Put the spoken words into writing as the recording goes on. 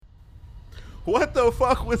What the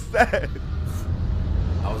fuck was that?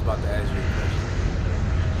 I was about to ask you a question.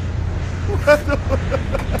 What the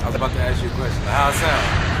I was about to ask you a question. How it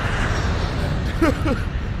sound?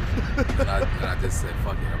 And I just said,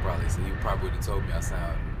 fuck it. I probably said you probably would have told me I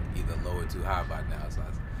sound either low or too high by now. So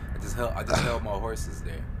I just held my horses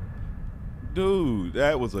there. Dude,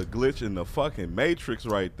 that was a glitch in the fucking Matrix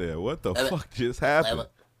right there. What the fuck just happened?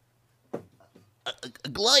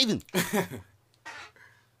 Gliding.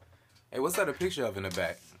 Hey, what's that a picture of in the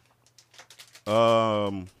back?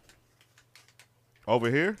 Over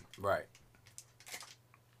here, Right.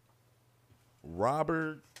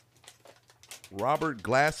 Robert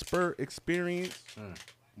Glasper Experience,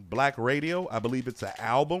 Black Radio. I believe it's an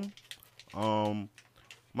album.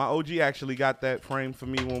 My OG actually got that framed for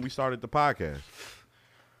me when we started the podcast.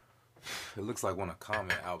 It looks like one of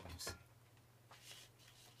Common albums.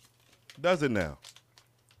 Does it now?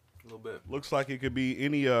 A little bit. Looks like it could be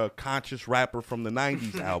any conscious rapper from the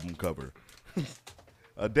 90s album cover.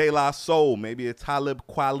 A De La Soul, maybe a Talib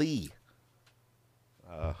Kweli.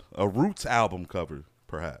 A Roots album cover,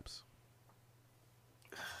 perhaps.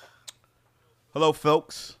 Hello,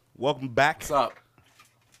 folks. Welcome back. What's up?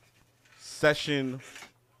 Session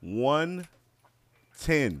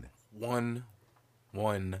 110.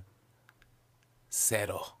 1-1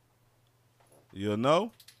 settle. You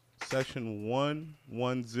know? Session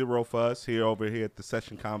 110 for us over here at the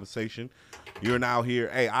Session Conversation. You're now here.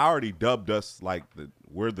 Hey, I already dubbed us like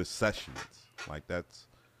we're the Sessions. Like that's,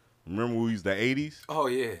 remember we was the 80s? Oh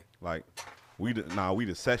yeah. Like we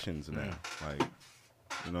the Sessions now. Like,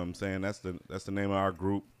 you know what I'm saying? That's the name of our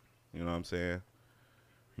group. You know what I'm saying?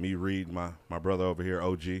 Me, Reed, my brother over here,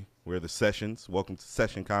 OG. We're the Sessions. Welcome to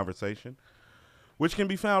Session Conversation, which can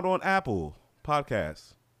be found on Apple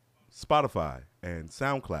Podcasts, Spotify, and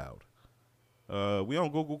SoundCloud. We on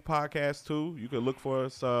Google Podcasts too. You can look for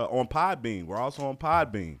us on Podbean. We're also on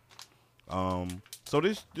Podbean. So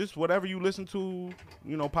this whatever you listen to,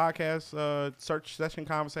 you know, podcast, search Session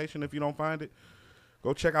Conversation. If you don't find it,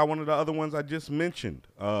 go check out one of the other ones I just mentioned.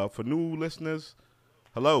 For new listeners,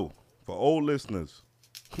 hello. For old listeners,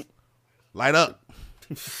 light up.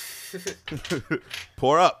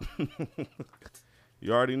 Pour up.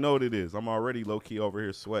 You already know what it is. I'm already low-key over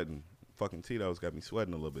here sweating. Fucking Tito's got me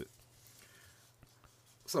sweating a little bit.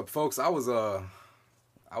 What's up, folks? I was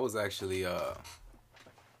actually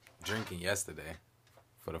drinking yesterday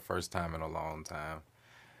for the first time in a long time,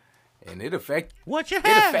 and it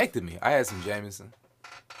affected me. I had some Jameson.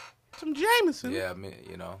 Some Jameson? Yeah, I mean,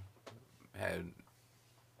 you know, had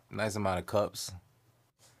a nice amount of cups,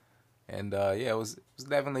 and yeah, it was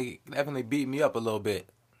definitely beat me up a little bit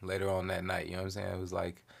later on that night. You know what I'm saying? It was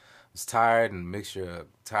like I was tired and mixture of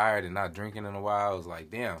tired and not drinking in a while. I was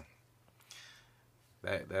like, damn.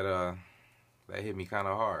 That hit me kind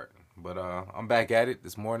of hard, but I'm back at it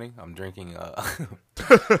this morning. I'm drinking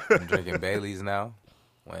Baileys now.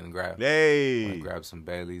 Went and grabbed some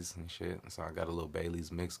Baileys and shit. So I got a little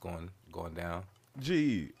Baileys mix going down.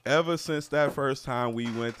 Gee, ever since that first time we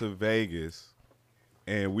went to Vegas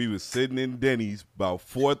and we was sitting in Denny's about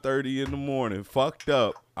 4:30 in the morning, fucked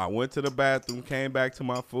up. I went to the bathroom, came back to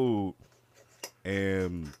my food,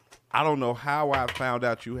 and I don't know how I found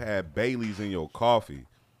out you had Baileys in your coffee.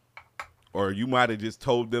 Or you might have just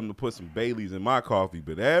told them to put some Baileys in my coffee.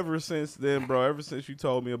 But ever since then, bro, ever since you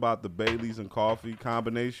told me about the Baileys and coffee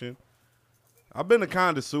combination, I've been a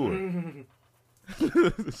connoisseur.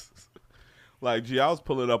 Like, gee, I was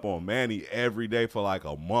pulling up on Manny every day for like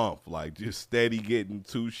a month. Like, just steady getting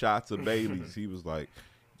 2 shots of Baileys. He was like,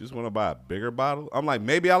 just want to buy a bigger bottle? I'm like,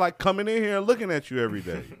 maybe I like coming in here and looking at you every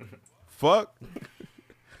day. Fuck.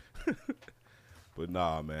 But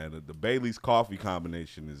nah, man, the Bailey's coffee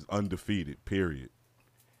combination is undefeated, period.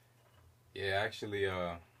 Yeah, actually,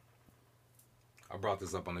 I brought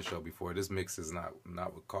this up on the show before. This mix is not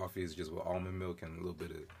with coffee. It's just with almond milk and a little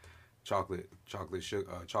bit of chocolate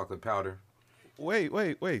powder.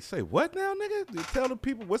 Wait. Say what now, nigga? Tell the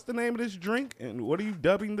people what's the name of this drink and what are you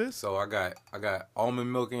dubbing this? So I got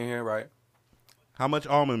almond milk in here, right? How much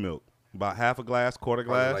almond milk? About half a glass, quarter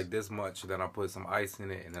glass? Like this much. Then I put some ice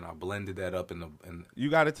in it, and then I blended that up in the. You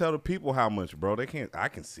got to tell the people how much, bro. They can't. I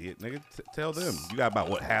can see it, nigga. Tell them. You got about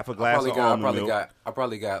what, half a glass of almond milk? I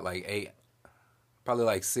probably got like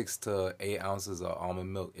 6 to 8 ounces of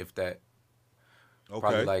almond milk, if that. Okay.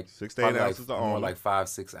 Probably like 6 to 8 ounces of almond. More like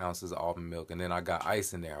 5-6 ounces of almond milk, and then I got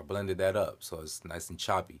ice in there. I blended that up, so it's nice and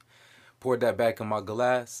choppy. Poured that back in my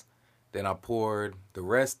glass. Then I poured the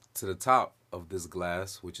rest to the top of this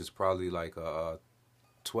glass, which is probably like a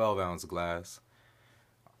 12-ounce glass.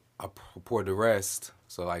 I poured the rest,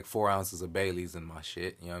 so like 4 ounces of Baileys in my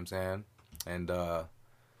shit, you know what I'm saying? And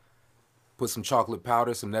Put some chocolate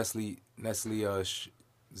powder, some Nestle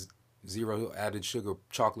zero added sugar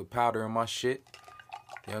chocolate powder in my shit.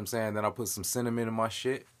 You know what I'm saying? Then I put some cinnamon in my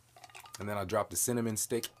shit. And then I drop the cinnamon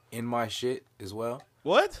stick in my shit as well.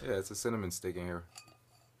 What? Yeah, it's a cinnamon stick in here.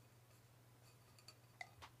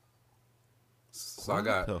 So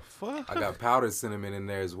What the fuck? I got powdered cinnamon in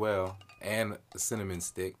there as well, and a cinnamon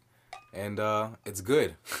stick, and it's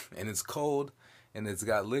good, and it's cold, and it's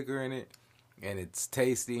got liquor in it, and it's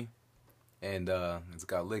tasty, and it's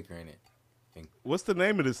got liquor in it. And, what's the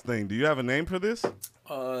name of this thing? Do you have a name for this?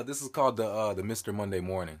 this is called the Mr. Monday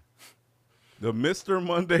Morning. The Mr.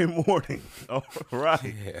 Monday Morning. All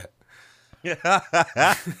right. Yeah.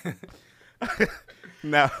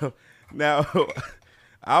 Now,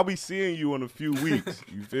 I'll be seeing you in a few weeks.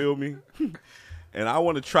 You feel me? And I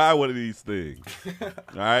want to try one of these things. All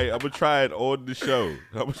right, I'm gonna try it on the show.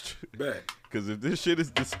 Bet. Because if this shit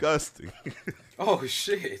is disgusting, Oh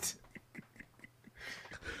shit.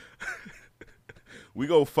 we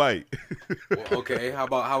go fight. Well, okay. How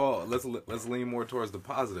about let's lean more towards the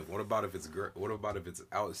positive. What about if it's What about if it's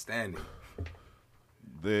outstanding?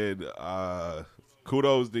 Then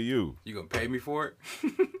kudos to you. You gonna pay me for it?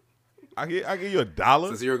 I give you $1.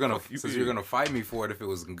 Since you're gonna fight me for it if it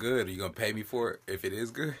was good, are you gonna pay me for it if it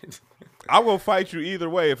is good? I'm gonna fight you either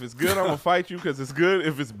way. If it's good, I'm gonna fight you because it's good.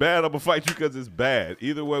 If it's bad, I'm gonna fight you because it's bad.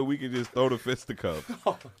 Either way, we can just throw the fisticuffs.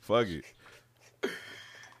 Fuck it.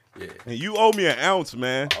 Yeah. And you owe me an ounce,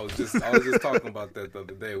 man. I was just talking about that the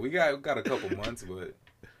other day. We got a couple months, but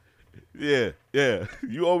Yeah.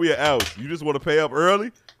 You owe me an ounce. You just want to pay up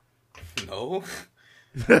early? no.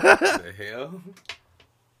 The hell?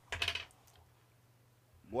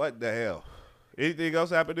 What the hell? Anything else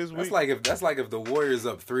happened this week? That's like if the Warriors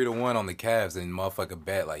up 3-1 on the Cavs and motherfucker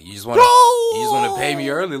bet like you just want to pay me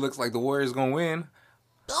early. Looks like the Warriors gonna win.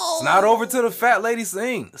 It's not over till the fat lady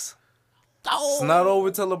sings. It's not over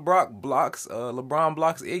till LeBron blocks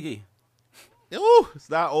Iggy. Ooh, it's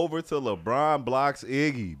not over till LeBron blocks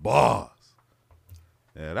Iggy. Boss.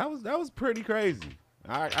 Yeah, that was pretty crazy.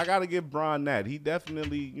 I gotta give Bron that. He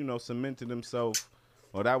definitely, cemented himself.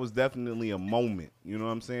 Well, that was definitely a moment. You know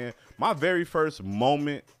what I'm saying? My very first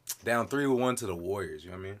moment. Down 3-1 to the Warriors,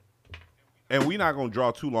 you know what I mean? And we're not going to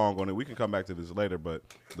draw too long on it. We can come back to this later. But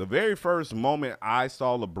the very first moment I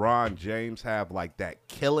saw LeBron James have like that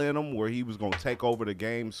kill in him where he was going to take over the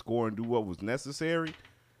game, score, and do what was necessary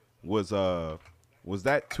was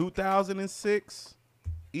that 2006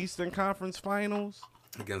 Eastern Conference Finals?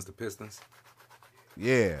 Against the Pistons?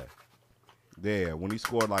 Yeah. Yeah, when he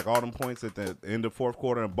scored like all them points at the end of fourth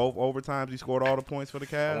quarter and both overtimes, he scored all the points for the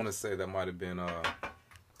Cavs. I want to say that might have been that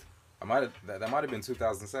might have been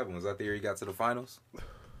 2007. Was that the year he got to the finals?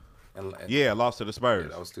 And yeah, lost to the Spurs. Yeah,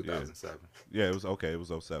 that was 2007. Yeah, it was okay. It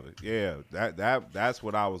was 07. Yeah, that's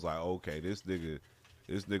what I was like. Okay, this nigga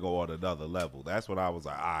on another level. That's what I was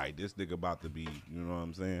like. All right, this nigga about to be. You know what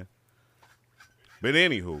I'm saying? But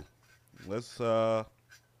anywho, let's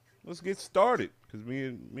get started. Because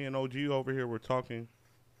me and OG over here were talking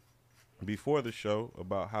before the show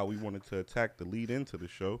about how we wanted to attack the lead into the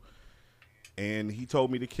show. And he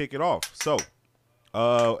told me to kick it off. So,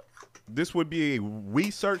 this would be a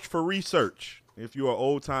research for research. If you're an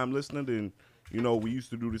old-time listener, then, we used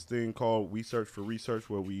to do this thing called Research for Research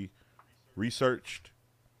where we researched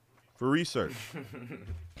for research.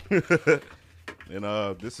 And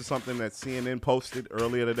this is something that CNN posted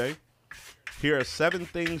earlier today. Here are 7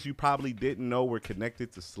 things you probably didn't know were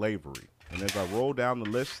connected to slavery. And as I roll down the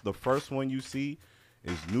list, the first one you see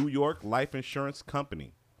is New York Life Insurance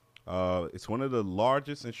Company. It's one of the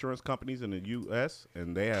largest insurance companies in the U.S.,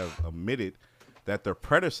 and they have admitted that their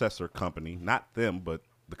predecessor company, not them, but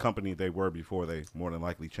the company they were before they more than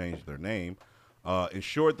likely changed their name,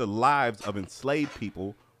 insured the lives of enslaved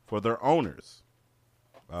people for their owners.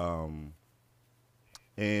 And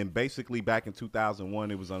basically back in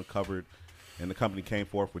 2001, it was uncovered. And the company came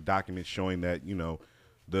forth with documents showing that,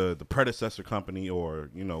 the predecessor company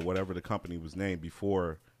or, whatever the company was named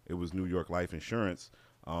before it was New York Life Insurance,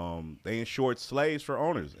 they insured slaves for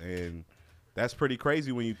owners. And that's pretty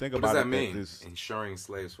crazy when you think about it. What does that mean, insuring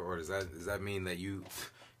slaves for owners? Does that mean that you're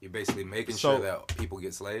basically making sure that people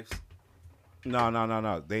get slaves?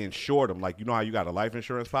 No. They insured them. Like, how you got a life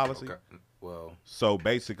insurance policy? Okay. Well. So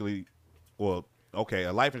basically, a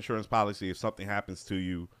life insurance policy, if something happens to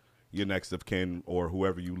you, your next of kin or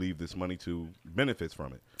whoever you leave this money to benefits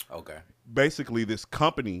from it. Okay. Basically, this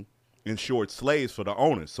company insured slaves for the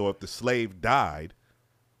owner. So if the slave died,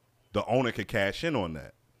 the owner could cash in on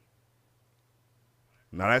that.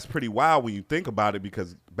 Now, that's pretty wild when you think about it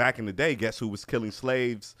because back in the day, guess who was killing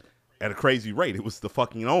slaves at a crazy rate? It was the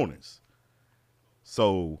fucking owners.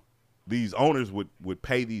 So these owners would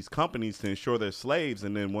pay these companies to insure their slaves,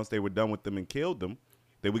 and then once they were done with them and killed them,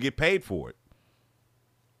 they would get paid for it.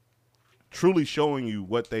 Truly showing you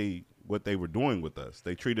what they were doing with us.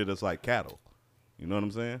 They treated us like cattle. You know what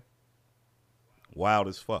I'm saying? Wild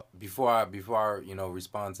as fuck. Before I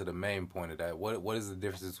respond to the main point of that, what is the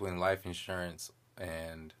difference between life insurance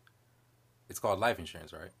and it's called life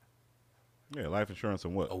insurance, right? Yeah, life insurance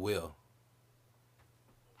and what? A will.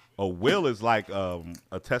 A will is like a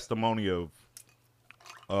testimony of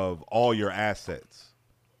all your assets.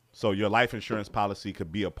 So your life insurance policy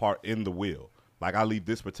could be a part in the will. Like I leave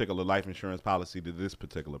this particular life insurance policy to this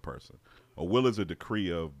particular person. A will is a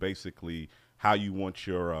decree of basically how you want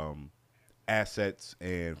your assets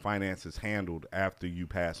and finances handled after you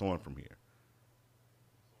pass on from here.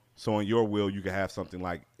 So in your will, you can have something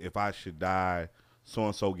like, if I should die,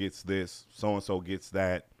 so-and-so gets this, so-and-so gets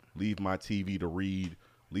that, leave my TV to read,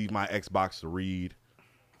 leave my Xbox to read,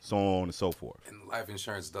 so on and so forth. And life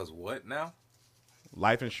insurance does what now?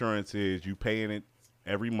 Life insurance is you paying it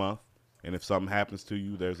every month, and if something happens to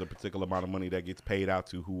you, there's a particular amount of money that gets paid out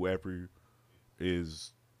to whoever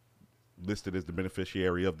is listed as the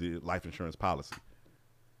beneficiary of the life insurance policy.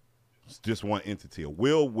 It's just one entity. A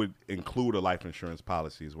will would include a life insurance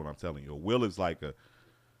policy is what I'm telling you. A will is like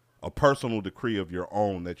a personal decree of your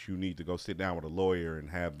own that you need to go sit down with a lawyer and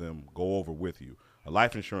have them go over with you. A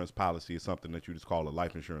life insurance policy is something that you just call a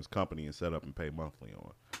life insurance company and set up and pay monthly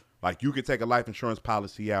on. Like you could take a life insurance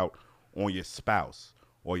policy out on your spouse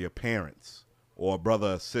or your parents or a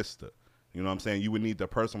brother or sister. You know what I'm saying? You would need their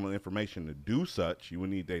personal information to do such. You would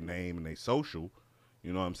need their name and their social.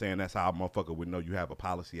 You know what I'm saying? That's how a motherfucker would know you have a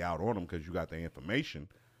policy out on them because you got their information.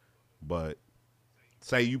 But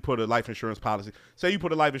say you put a life insurance policy. Say you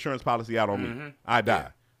put a life insurance policy out on me. I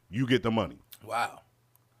die. Yeah. You get the money. Wow.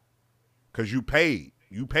 Because you paid.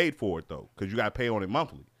 You paid for it, though, because you got to pay on it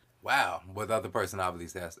monthly. Wow. But the other person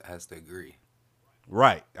obviously has to agree.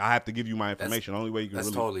 Right. I have to give you my information. Only way you can that's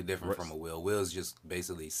really... totally different from a will. Will's just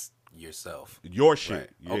basically yourself. Your shit. Right.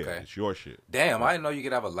 Yeah, okay. It's your shit. Damn, right. I didn't know you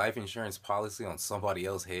could have a life insurance policy on somebody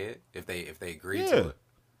else's head if they agree to it.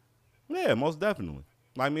 Yeah, most definitely.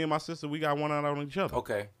 Like me and my sister, we got one out on each other.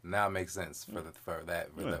 Okay. Now it makes sense for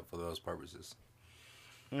those purposes.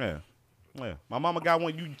 Yeah. Yeah. My mama got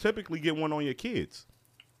one. You typically get one on your kids.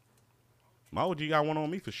 My OG got one on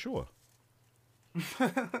me for sure.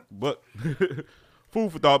 But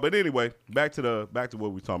food for thought. But anyway, back to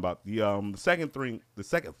what we're talking about. The second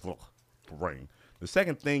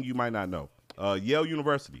thing you might not know. Yale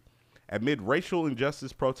University. Amid racial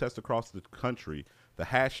injustice protests across the country, the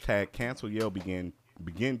hashtag Cancel Yale began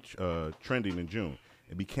trending in June.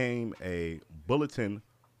 It became a bulletin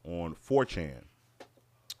on 4chan,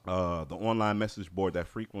 the online message board that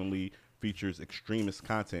frequently features extremist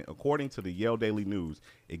content. According to the Yale Daily News,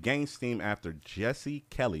 it gained steam after Jesse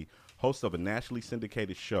Kelly, host of a nationally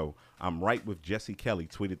syndicated show, I'm Right with Jesse Kelly,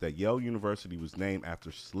 tweeted that Yale University was named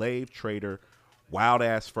after slave trader,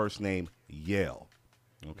 wild-ass first name, Yale.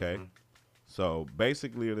 Okay? Mm-hmm. So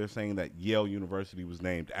basically they're saying that Yale University was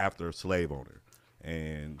named after a slave owner.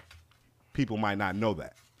 And people might not know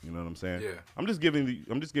that. You know what I'm saying? Yeah. I'm just giving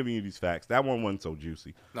you these facts. That one wasn't so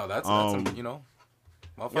juicy. No, that's you know.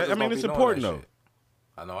 Yeah, I mean, it's important though.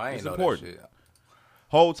 I know I ain't know important. That shit.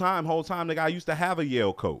 Whole time, the guy used to have a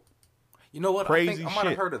Yale coat. You know what? Crazy I think I might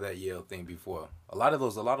have heard of that Yale thing before. A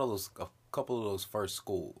couple of those first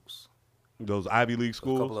schools. Those Ivy League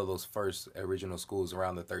schools. A couple of those first original schools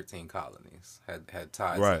around the 13 colonies had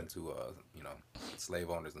ties into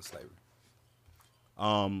slave owners and slavery.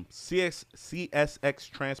 CSX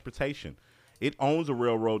Transportation. It owns a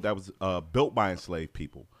railroad that was built by enslaved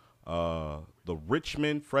people. The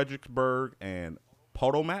Richmond, Fredericksburg, and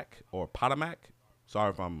Potomac,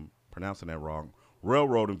 sorry if I'm pronouncing that wrong,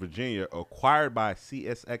 Railroad in Virginia, acquired by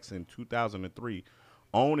CSX in 2003,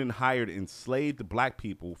 owned and hired enslaved black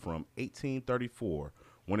people from 1834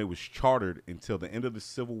 when it was chartered until the end of the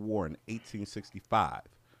Civil War in 1865.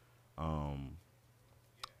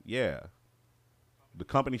 The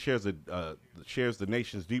company shares the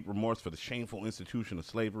nation's deep remorse for the shameful institution of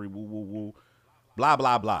slavery. Woo, woo, woo. Blah,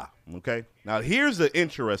 blah, blah. Okay? Now, here's the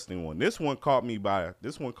interesting one. This one caught me.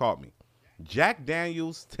 Jack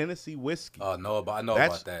Daniel's Tennessee Whiskey. I know about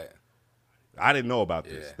that. I didn't know about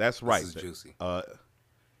this. Yeah, that's right. This is juicy.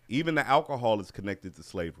 Even the alcohol is connected to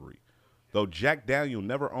slavery. Though Jack Daniel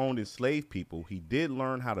never owned enslaved people, he did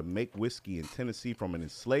learn how to make whiskey in Tennessee from an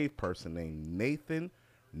enslaved person named Nathan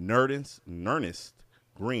Nernest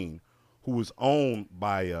Green, who was owned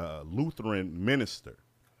by a Lutheran minister.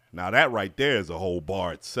 Now, that right there is a whole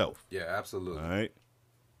bar itself. Yeah, absolutely. All right?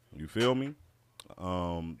 You feel me?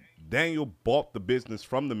 Daniel bought the business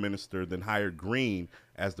from the minister, then hired Green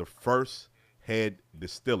as the first head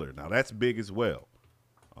distiller. Now that's big as well.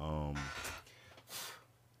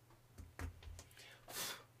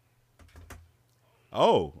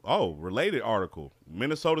 Related article.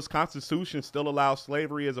 Minnesota's constitution still allows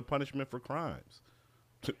slavery as a punishment for crimes.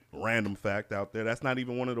 Random fact out there. That's not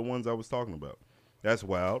even one of the ones I was talking about. That's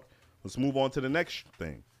wild. Let's move on to the next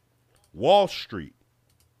thing. Wall Street.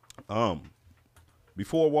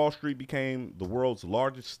 Before Wall Street became the world's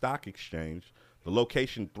largest stock exchange, the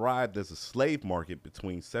location thrived as a slave market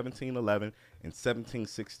between 1711 and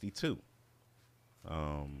 1762.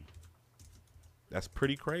 That's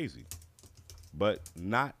pretty crazy, but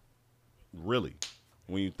not really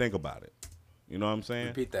when you think about it. You know what I'm saying?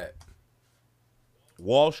 Repeat that.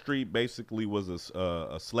 Wall Street basically was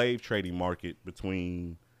a slave trading market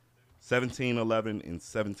between 1711 and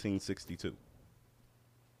 1762.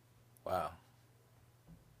 Wow.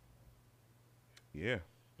 Yeah,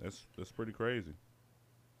 that's pretty crazy.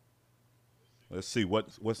 Let's see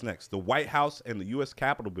what's next. The White House and the U.S.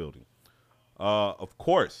 Capitol building. Of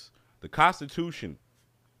course, the Constitution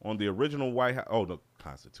on the original White House. Oh, the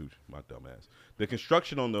Constitution, my dumb ass. The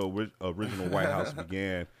construction on the original White House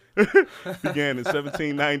began in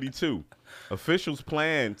 1792. Officials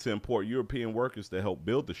planned to import European workers to help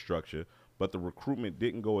build the structure, but the recruitment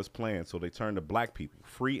didn't go as planned, so they turned to black people,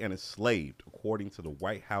 free and enslaved, according to the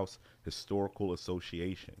White House Historical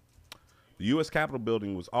Association. The U.S. Capitol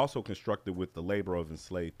building was also constructed with the labor of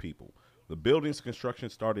enslaved people. The building's construction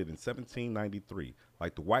started in 1793.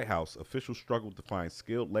 Like the White House, officials struggled to find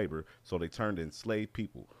skilled labor, so they turned to enslaved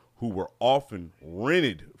people, who were often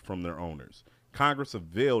rented from their owners. Congress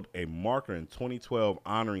unveiled a marker in 2012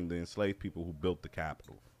 honoring the enslaved people who built the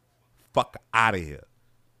Capitol. Fuck out of here.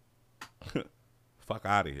 Fuck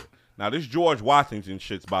out of here. Now, this George Washington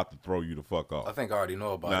shit's about to throw you the fuck off. I think I already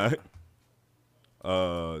know about it.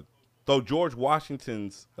 Though George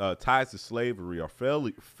Washington's ties to slavery are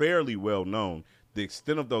fairly well known, the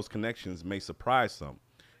extent of those connections may surprise some.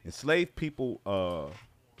 Enslaved people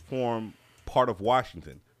form part of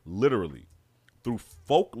Washington, literally. Through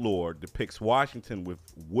folklore depicts Washington with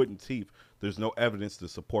wooden teeth, there's no evidence to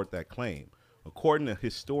support that claim. According to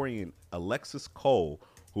historian Alexis Cole,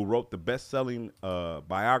 who wrote the best-selling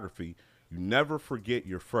biography, You Never Forget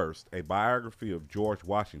Your First, a biography of George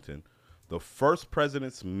Washington, the first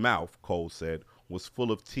president's mouth, Cole said, was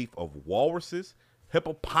full of teeth of walruses,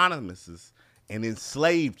 hippopotamuses, and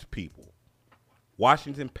enslaved people.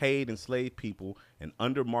 Washington paid enslaved people an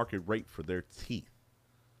under-market rate for their teeth.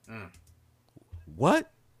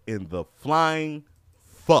 What in the flying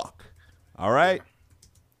fuck? All right?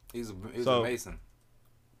 He's a Mason.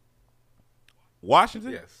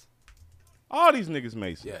 Washington? Yes. All these niggas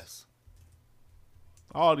Masons. Yes.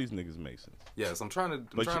 All these niggas Masons. Yes, I'm trying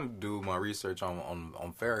to do my research on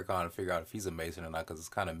Farrakhan to figure out if he's a Mason or not, because it's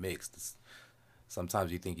kind of mixed.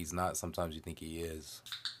 Sometimes you think he's not, sometimes you think he is.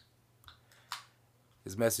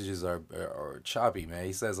 His messages are choppy, man.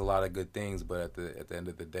 He says a lot of good things, but at the end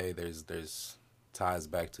of the day, there's ties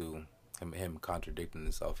back to him contradicting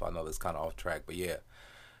himself. I know that's kind of off track, but yeah.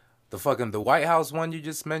 The White House one you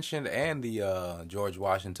just mentioned and the George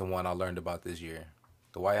Washington one I learned about this year.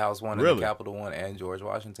 The White House one and the Capitol one and George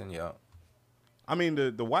Washington, yeah. I mean,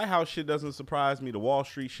 the White House shit doesn't surprise me. The Wall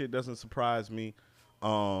Street shit doesn't surprise me.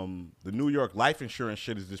 The New York life insurance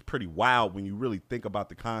shit is just pretty wild when you really think about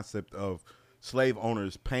the concept of slave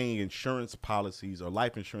owners paying insurance policies or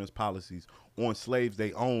life insurance policies on slaves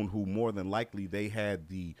they own, who more than likely they had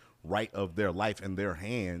the right of their life in their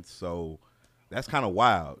hands. So that's kind of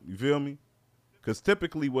wild. You feel me? Because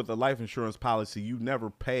typically with a life insurance policy, you never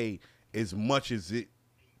pay as much as it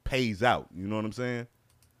pays out. You know what I'm saying?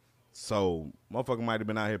 So motherfucker might have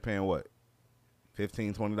been out here paying what?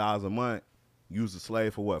 $15, $20 a month. Use a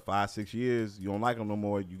slave for what? 5-6 years. You don't like them no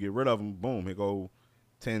more. You get rid of them. Boom. Here go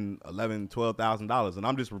 $10,000, $11,000, $12,000. And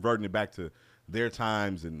I'm just reverting it back to their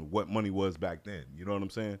times and what money was back then. You know what I'm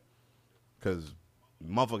saying? Because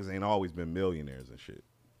motherfuckers ain't always been millionaires and shit.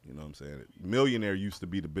 You know what I'm saying? Millionaire used to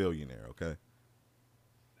be the billionaire, okay?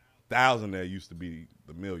 Thousandaire used to be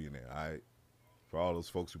the millionaire, all right? For all those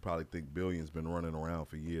folks who probably think billion's been running around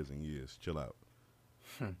for years and years. Chill out.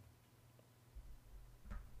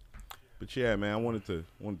 But yeah, man, I wanted to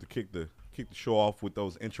kick the show off with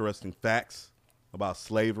those interesting facts about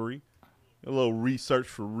slavery. A little research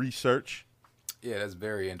for research. Yeah, that's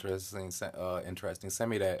very interesting. Interesting. Send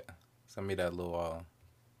me that little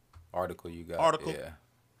article you got. Article? Yeah.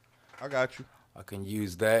 I got you. I can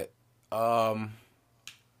use that. Yeah,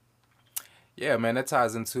 man, that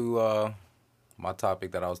ties into my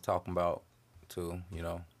topic that I was talking about too,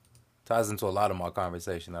 ties into a lot of my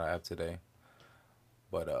conversation that I have today.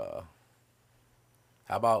 But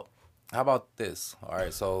how about this? All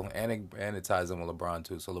right, so and it ties in with LeBron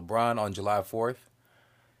too. So LeBron on July 4th,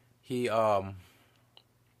 he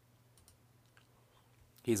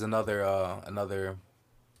he's another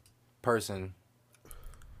person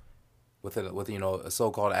with a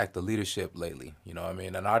so-called act of leadership lately. You know what I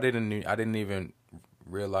mean? And I didn't even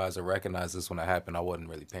realize or recognize this when it happened. I wasn't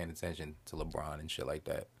really paying attention to LeBron and shit like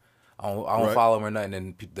that. I don't follow him or nothing.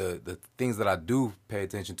 And the things that I do pay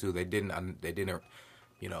attention to, they didn't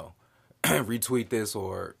you know, retweet this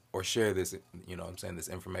or share this. You know what I'm saying, this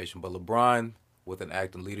information. But LeBron with an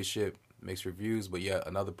act of leadership, mixed reviews. But yet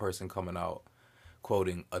another person coming out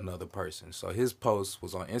quoting another person. So his post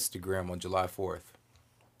was on Instagram on July 4th.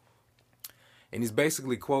 And he's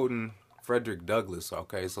basically quoting Frederick Douglass,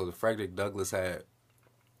 okay? So the Frederick Douglass had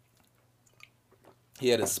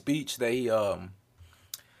a speech that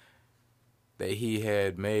he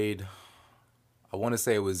had made. I want to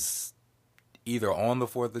say it was either on the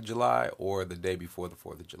 4th of July or the day before the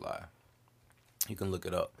 4th of July. You can look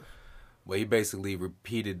it up. But he basically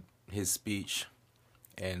repeated his speech,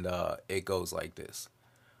 and it goes like this.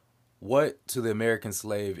 What to the American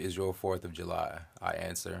slave is your 4th of July? I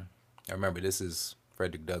answer. Now remember, this is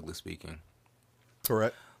Frederick Douglass speaking.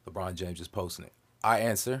 Correct. LeBron James is posting it. I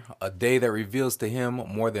answer, a day that reveals to him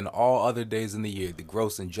more than all other days in the year the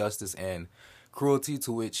gross injustice and cruelty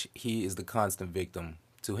to which he is the constant victim.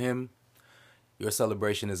 To him, your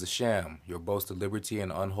celebration is a sham, your boasted liberty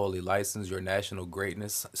and unholy license, your national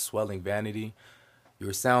greatness, swelling vanity,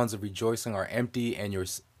 your sounds of rejoicing are empty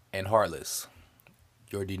and heartless.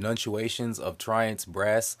 Your denunciations of triumphs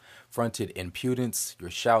brass-fronted impudence, your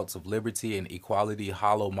shouts of liberty and equality,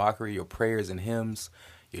 hollow mockery, your prayers and hymns,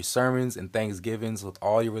 your sermons and thanksgivings with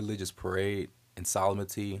all your religious parade and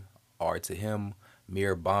solemnity are to him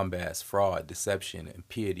mere bombast, fraud, deception,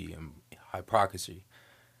 impiety, and hypocrisy.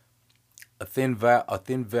 A thin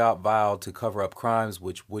veil to cover up crimes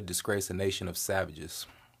which would disgrace a nation of savages.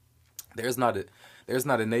 There is not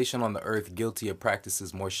a nation on the earth guilty of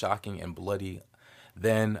practices more shocking and bloody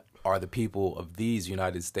than are the people of these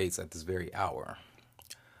United States at this very hour.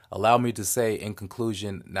 Allow me to say, in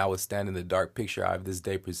conclusion, notwithstanding the dark picture I have this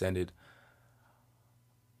day presented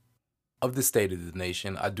of the state of the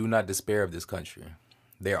nation, I do not despair of this country.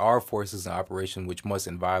 There are forces in operation which must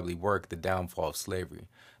invariably work the downfall of slavery.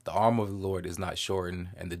 The arm of the Lord is not shortened,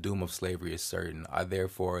 and the doom of slavery is certain. I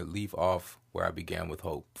therefore leave off where I began with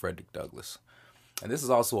hope. Frederick Douglass. And this is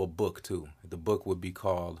also a book, too. The book would be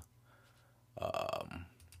called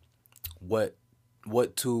What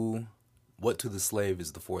to the Slave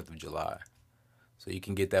is the 4th of July. So you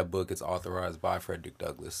can get that book. It's authorized by Frederick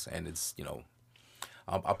Douglass, and it's,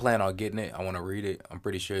 I plan on getting it. I want to read it. I'm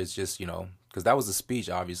pretty sure it's just, because that was a speech,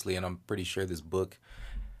 obviously, and I'm pretty sure this book,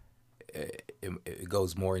 it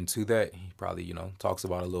goes more into that. He probably, talks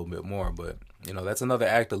about it a little bit more, but, that's another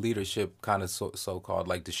act of leadership, kind of so-called,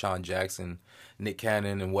 like Deshaun Jackson, Nick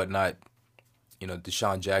Cannon, and whatnot.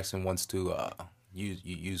 Deshaun Jackson wants to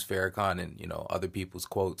use Farrakhan and, other people's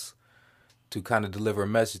quotes to kind of deliver a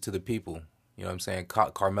message to the people. You know what I'm saying?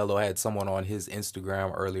 Carmelo had someone on his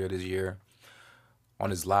Instagram earlier this year on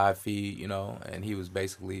his live feed, and he was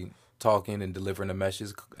basically talking and delivering a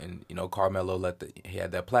message. And, Carmelo he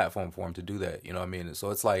had that platform for him to do that. You know what I mean? And so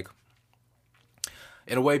it's like,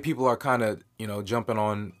 in a way, people are kind of, jumping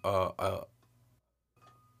on,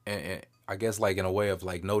 and I guess like in a way of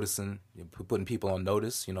like noticing, putting people on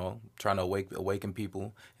notice, trying to awaken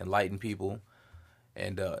people, enlighten people.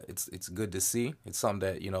 And it's good to see. It's something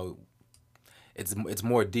that, it's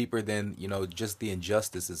more deeper than, just the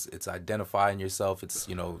injustice. It's identifying yourself. It's,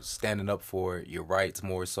 standing up for your rights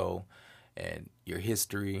more so, and your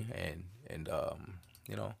history. And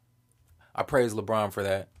I praise LeBron for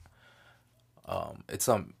that. It's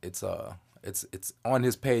on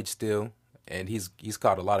his page still, and he's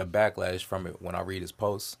caught a lot of backlash from it when I read his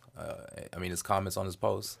posts. His comments on his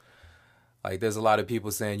posts. Like, there's a lot of people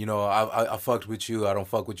saying, I fucked with you, I don't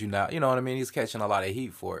fuck with you now. You know what I mean? He's catching a lot of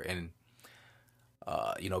heat for it, and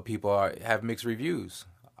people have mixed reviews.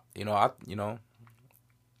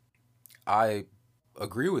 I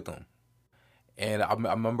agree with them. And I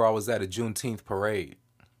remember I was at a Juneteenth parade,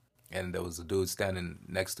 and there was a dude standing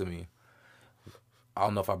next to me. I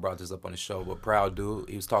don't know if I brought this up on the show, but proud dude.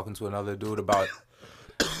 He was talking to another dude about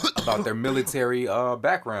their military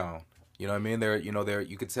background. You know what I mean?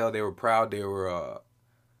 You could tell they were proud. They were,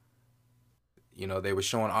 they were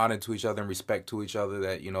showing honor to each other and respect to each other,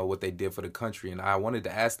 that, what they did for the country. And I wanted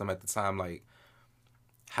to ask them at the time, like,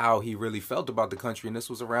 how he really felt about the country. And this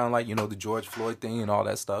was around, like, the George Floyd thing and all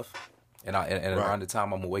that stuff. And Right. around the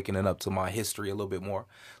time I'm awakening up to my history a little bit more.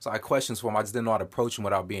 So I had questions for him. I just didn't know how to approach him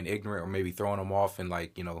without being ignorant or maybe throwing him off and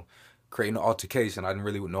like, creating an altercation. I didn't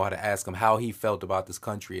really know how to ask him how he felt about this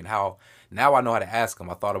country and how now I know how to ask him.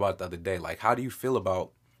 I thought about it the other day. Like, how do you feel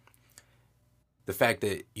about the fact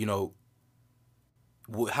that,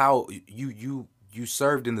 how you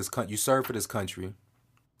served in this country, you served for this country.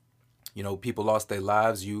 People lost their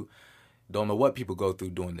lives. You don't know what people go through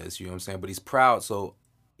doing this. You know what I'm saying? But he's proud, so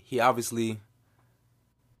he obviously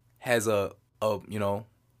has a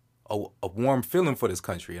warm feeling for this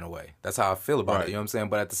country in a way. That's how I feel about Right. it. You know what I'm saying?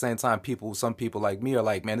 But at the same time, some people like me are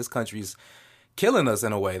like, man, this country's killing us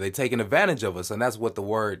in a way. They're taking advantage of us. And that's what the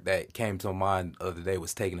word that came to mind the other day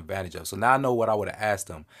was taking advantage of. So now I know what I would have asked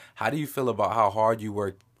him. How do you feel about how hard you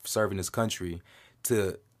worked serving this country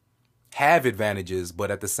to have advantages,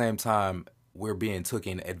 but at the same time, we're being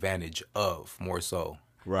taken advantage of more so?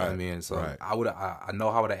 You know what I Right. mean? So Right. I know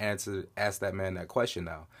how I would have asked that man that question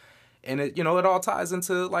now. And it all ties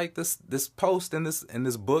into like this post and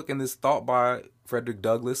this book and this thought by Frederick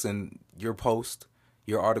Douglass and your post,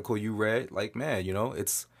 your article you read. Like, man,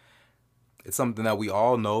 it's something that we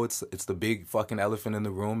all know. It's the big fucking elephant in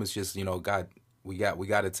the room. It's just, God, we got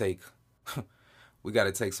to take we got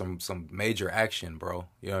to take some major action, bro.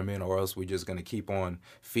 You know what I mean? Or else we're just gonna keep on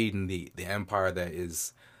feeding the empire that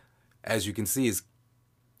is, as you can see, is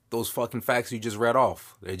those fucking facts you just read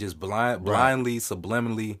off. They're just blindly,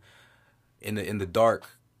 subliminally, in the dark,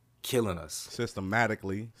 killing us.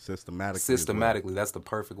 Systematically. Systematically, that's the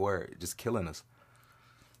perfect word. Just killing us.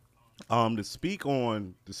 To speak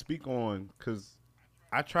on, because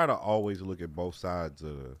I try to always look at both sides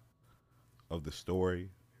of the story,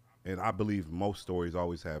 and I believe most stories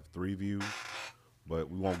always have three views, but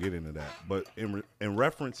we won't get into that. But in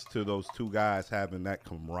reference to those two guys having that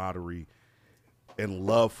camaraderie and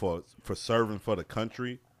love for serving for the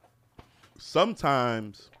country,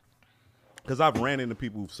 sometimes, because I've ran into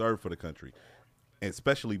people who've served for the country, and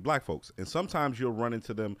especially black folks, and sometimes you'll run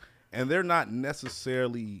into them, and they're not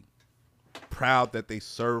necessarily proud that they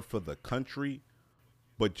serve for the country,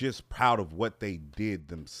 but just proud of what they did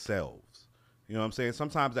themselves. You know what I'm saying?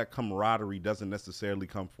 Sometimes that camaraderie doesn't necessarily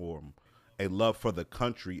come from a love for the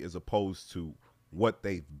country as opposed to what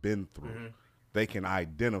they've been through. Mm-hmm. They can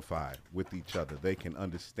identify with each other. They can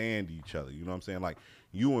understand each other. You know what I'm saying? Like,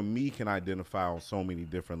 you and me can identify on so many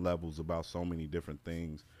different levels about so many different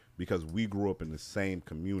things because we grew up in the same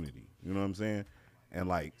community. You know what I'm saying? And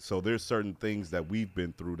like, so there's certain things that we've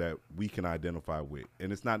been through that we can identify with.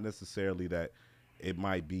 And it's not necessarily that it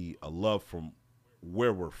might be a love from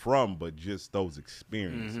where we're from, but just those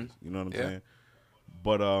experiences. Mm-hmm. You know what I'm saying?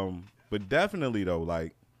 But definitely though,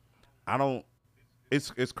 like, I don't,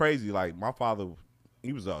 it's crazy. Like, my father,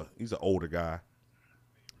 he's an older guy,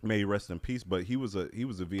 may he rest in peace, but he was a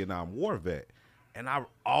Vietnam War vet. And I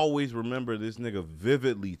always remember this nigga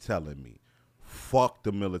vividly telling me, fuck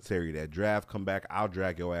the military. That draft come back, I'll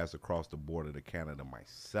drag your ass across the border to Canada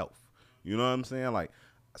myself. You know what I'm saying? Like,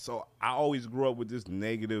 so I always grew up with this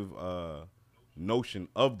negative notion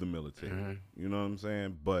of the military. Mm-hmm. You know what I'm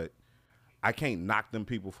saying? But I can't knock them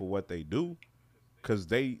people for what they do, because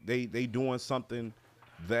they doing something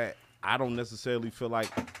that I don't necessarily feel like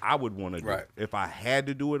I would want to do. Right. If I had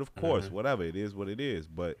to do it, of course, mm-hmm. whatever, it is what it is.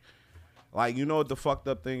 But, like, you know what the fucked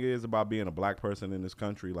up thing is about being a black person in this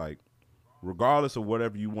country? Like, regardless of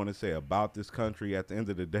whatever you want to say about this country, at the end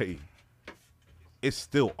of the day, it's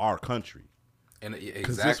still our country. And exactly,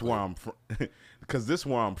 because this where I'm from. Because this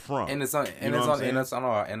where I'm from. And it's on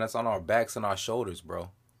our backs and our shoulders,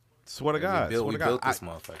 bro. Swear to God, we built this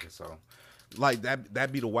motherfucker. So, like,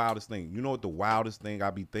 that be the wildest thing. You know what the wildest thing I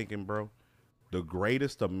be thinking, bro? The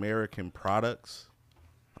greatest American products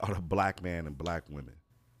are the black man and black women.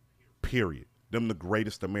 Period. Them the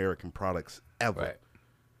greatest American products ever. Right.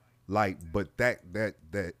 Like, but that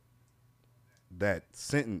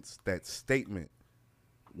sentence, that statement,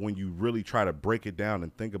 when you really try to break it down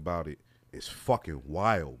and think about it, is fucking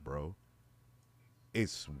wild, bro.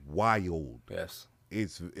 It's wild. Yes.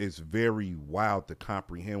 It's very wild to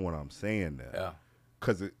comprehend what I'm saying now. Yeah.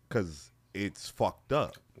 Cause it's fucked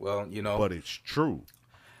up. Well, but it's true.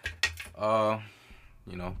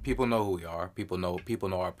 People know who we are. People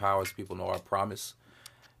know our powers. People know our promise,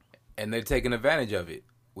 and they're taking advantage of it.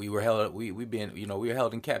 We were held. We were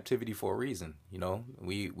held in captivity for a reason.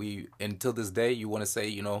 We until this day, you want to say,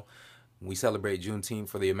 we celebrate Juneteenth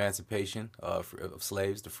for the emancipation of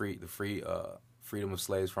slaves, the freedom of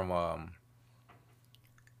slaves from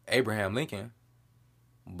Abraham Lincoln,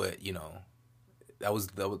 but that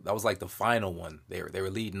was like the final one. They were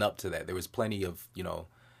leading up to that. There was plenty of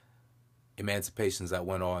emancipations that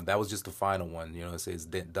went on. That was just the final one. You know, it's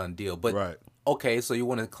done deal. But Right. okay, so you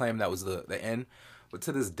want to claim that was the end, but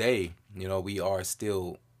to this day, you know, we are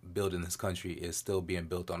still building this country. Is still being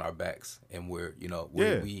built on our backs, and we're, you know,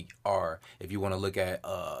 we are. If you want to look at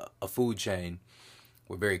a food chain,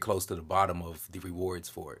 we're very close to the bottom of the rewards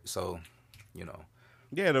for it. So, you know.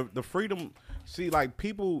 Yeah, the freedom. See, like,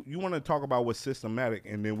 people, you want to talk about what's systematic,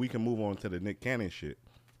 and then we can move on to the Nick Cannon shit.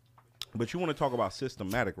 But you want to talk about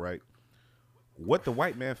systematic, right? What the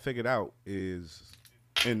white man figured out is,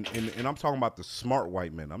 and I'm talking about the smart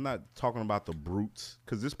white men. I'm not talking about the brutes,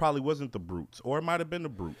 because this probably wasn't the brutes, or it might have been the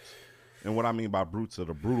brutes. And what I mean by brutes are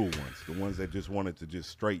the brutal ones, the ones that just wanted to just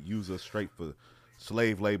straight use us straight for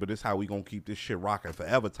slave labor. This how we gonna keep this shit rocking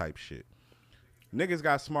forever type shit. Niggas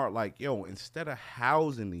got smart like, yo, instead of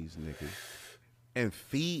housing these niggas and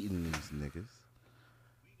feeding these niggas,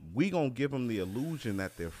 we gonna give them the illusion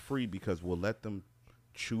that they're free because we'll let them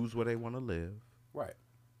choose where they want to live. Right.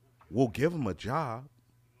 We'll give them a job.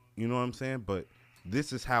 You know what I'm saying? But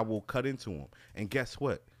this is how we'll cut into them. And guess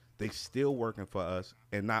what? They still working for us.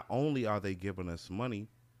 And not only are they giving us money,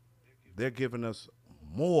 they're giving us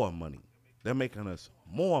more money. They're making us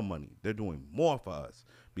more money. They're doing more for us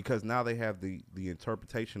because now they have the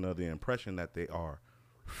interpretation of the impression that they are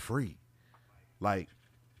free. Like,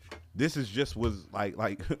 this is just was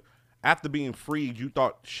like after being freed, you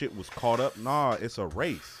thought shit was caught up. Nah, it's a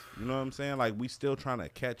race. You know what I'm saying? Like, we still trying to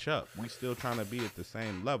catch up. We still trying to be at the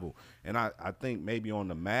same level. And I think maybe on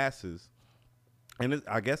the masses, and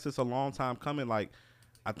I guess it's a long time coming, like,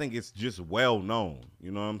 I think it's just well known.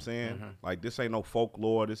 You know what I'm saying? Mm-hmm. Like, this ain't no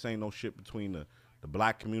folklore. This ain't no shit between the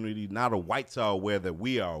black community. Now the whites are aware that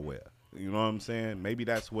we are aware. You know what I'm saying? Maybe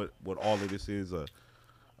that's what all of this is a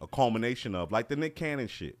culmination of. Like the Nick Cannon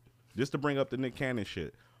shit. Just to bring up the Nick Cannon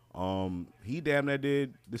shit. He damn near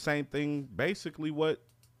did the same thing, basically what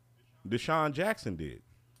Deshaun Jackson did.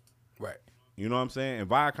 Right. You know what I'm saying? And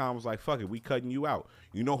Viacom was like, fuck it, we cutting you out.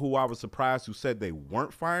 You know who I was surprised who said they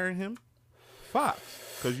weren't firing him? Fox.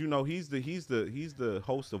 Because, you know, he's the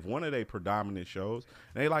host of one of their predominant shows.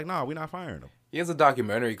 And they like, nah, we're not firing him. He has a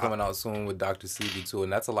documentary coming out soon with Dr. Sebi too,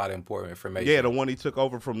 and that's a lot of important information. Yeah, the one he took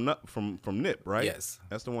over from Nip, right? Yes,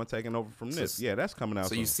 that's the one taking over from Nip. Yeah, that's coming out.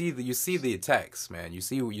 So soon. you see the attacks, man. You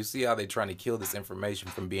see how they're trying to kill this information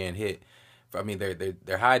from being hit. I mean,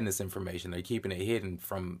 they're hiding this information. They're keeping it hidden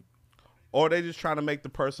from. Or they just trying to make the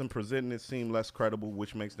person presenting it seem less credible,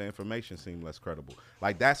 which makes the information seem less credible.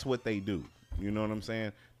 Like, that's what they do. You know what I'm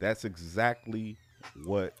saying? That's exactly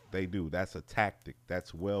what they do. That's a tactic.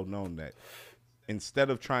 That's well known that. Instead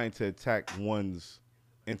of trying to attack one's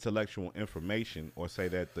intellectual information or say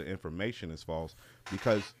that the information is false,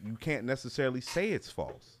 because you can't necessarily say it's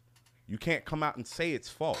false. You can't come out and say it's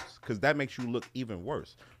false because that makes you look even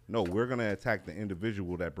worse. No, we're going to attack the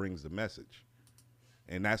individual that brings the message.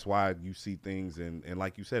 And that's why you see things and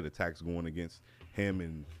like you said, attacks going against him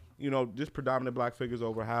and, you know, just predominant black figures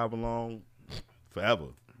over however long, forever.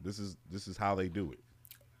 This is how they do it.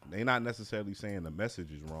 They're not necessarily saying the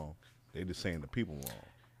message is wrong. They're just saying the people wrong.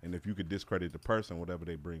 And if you could discredit the person, whatever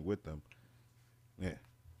they bring with them, yeah.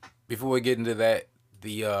 Before we get into that,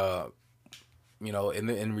 the you know,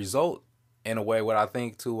 in result, in a way, what I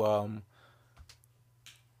think to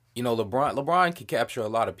you know, LeBron can capture a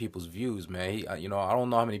lot of people's views, man. He, you know, I don't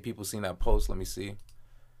know how many people seen that post. Let me see.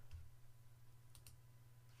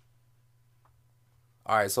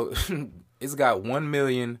 All right, so it's got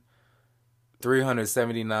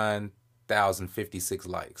 1,379,056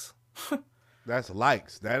 likes. That's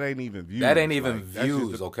likes. That ain't even views. That ain't even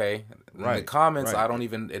views, okay? Right. In the comments, right. I don't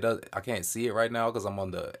even. I can't see it right now because I'm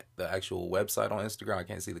on the actual website on Instagram. I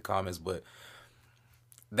can't see the comments, but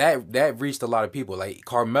that reached a lot of people. Like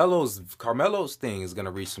Carmelo's thing is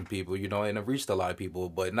gonna reach some people, you know, and it reached a lot of people,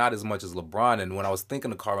 but not as much as LeBron. And when I was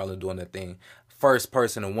thinking of Carmelo doing that thing, first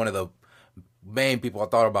person and one of the main people I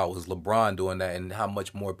thought about was LeBron doing that and how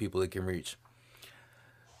much more people it can reach.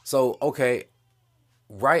 So okay,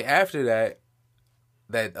 right after that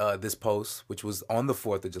this post, which was on the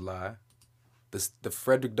 4th of July, the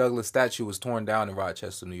Frederick Douglass statue was torn down in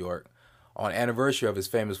Rochester, New York, on anniversary of his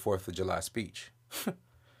famous 4th of July speech.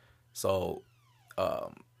 So,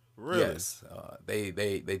 really? Yes,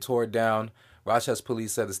 they tore it down. Rochester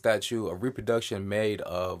police said the statue, a reproduction made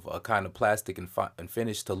of a kind of plastic and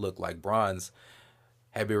finished to look like bronze,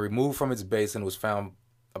 had been removed from its base and was found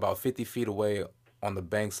about 50 feet away on the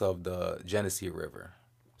banks of the Genesee River.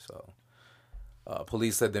 So,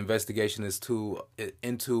 police said the investigation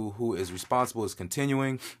into who is responsible is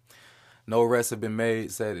continuing. No arrests have been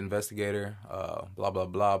made, said investigator. Blah blah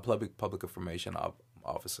blah. Public information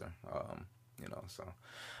officer. You know, so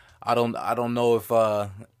I don't know if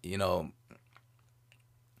you know,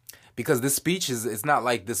 because this speech it's not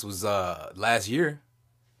like this was last year.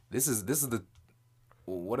 This is the,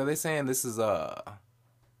 what are they saying? This is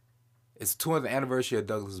it's 200th anniversary of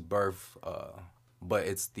Douglas' birth, but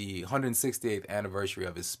it's the 168th anniversary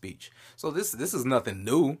of his speech. So this is nothing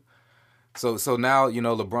new. So now, you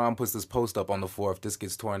know, LeBron puts this post up on the 4th. This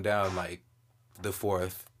gets torn down like the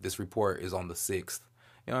 4th. This report is on the 6th.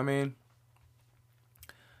 You know what I mean?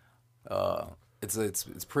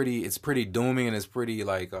 It's pretty dooming, and it's pretty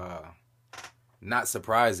like not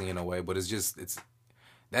surprising in a way, but that's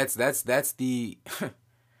the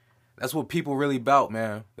that's what people really bout,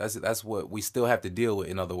 man. That's what we still have to deal with,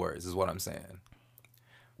 in other words, is what I'm saying.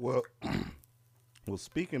 Well,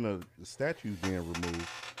 speaking of the statues being removed,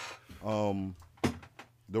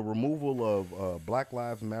 the removal of Black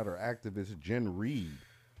Lives Matter activist Jen Reed.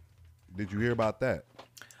 Did you hear about that?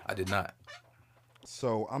 I did not.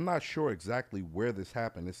 So I'm not sure exactly where this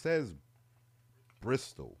happened. It says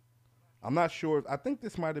Bristol. I'm not sure. I think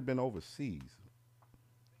this might have been overseas.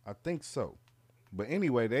 I think so. But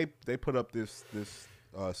anyway, they put up this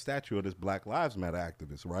statue of this Black Lives Matter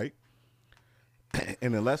activist, right?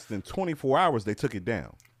 And in less than 24 hours, they took it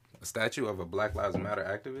down. A statue of a Black Lives Matter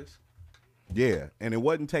activist? Yeah, and it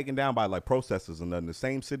wasn't taken down by like protesters or nothing. The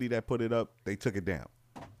same city that put it up, they took it down.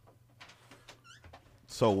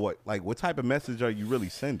 So what type of message are you really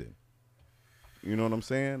sending? You know what I'm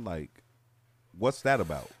saying? Like, what's that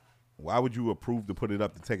about? Why would you approve to put it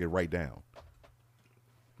up to take it right down?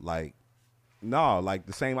 Like, no, like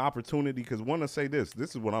the same opportunity, because want to say this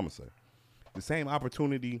is what I'm going to say. The same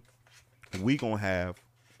opportunity we going to have,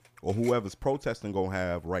 or whoever's protesting going to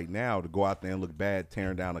have right now to go out there and look bad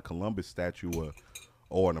tearing down a Columbus statue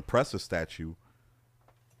or an oppressor statue.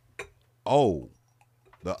 Oh,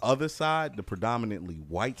 the other side, the predominantly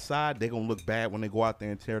white side, they're going to look bad when they go out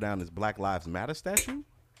there and tear down this Black Lives Matter statue?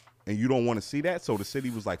 And you don't want to see that? So the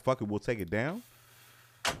city was like, fuck it, we'll take it down?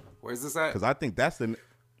 Where's this at? Because I think that's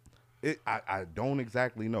I don't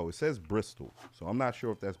exactly know. It says Bristol. So I'm not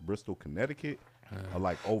sure if that's Bristol, Connecticut, or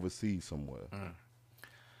like overseas somewhere.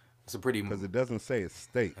 It's a pretty... Because it doesn't say it's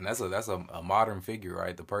state. And that's a modern figure,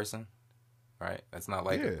 right? The person, right? That's not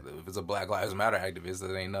like... If it's a Black Lives Matter activist,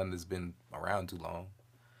 that ain't nothing that's been around too long.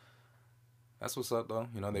 That's what's up, though.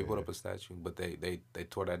 You know, they put up a statue, but they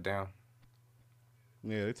tore that down.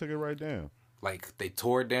 Yeah, they took it right down. Like, they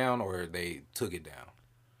tore it down, or they took it down?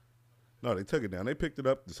 No, they took it down. They picked it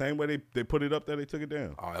up the same way they put it up there. They took it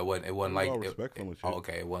down. Oh, it wasn't like... respectful and shit. Oh,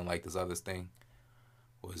 okay. It wasn't like this other thing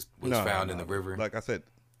was found in the river. Like I said,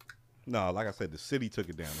 the city took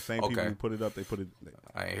it down. The same people who put it up, they put it...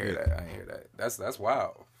 I ain't hear that. That's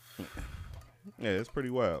wild. Yeah, it's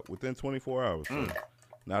pretty wild. Within 24 hours. So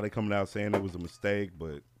now they coming out saying it was a mistake,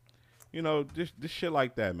 but, you know, this shit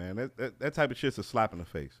like that, man. That type of shit's a slap in the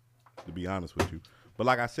face, to be honest with you. But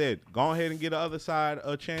like I said, go ahead and get the other side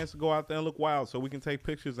a chance to go out there and look wild so we can take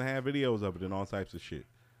pictures and have videos of it and all types of shit.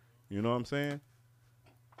 You know what I'm saying?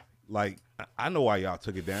 Like, I know why y'all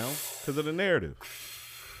took it down. Because of the narrative.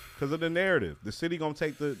 The city going to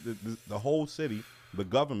take the whole city, the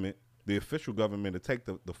government, the official government, to take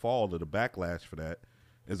the fall of the backlash for that,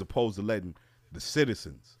 as opposed to letting the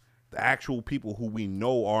citizens, the actual people who we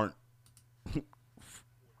know aren't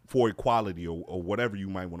for equality or whatever you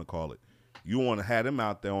might want to call it. You want to have them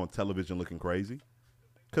out there on television looking crazy.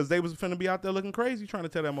 Because they was finna be out there looking crazy trying to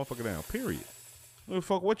tear that motherfucker down, period. What the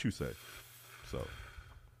fuck what you say? So,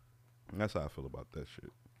 that's how I feel about that shit.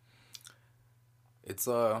 It's,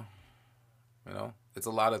 you know, it's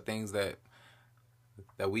a lot of things that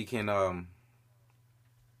we can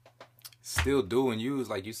still do and use.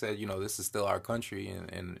 Like you said, you know, this is still our country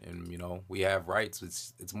and you know, we have rights.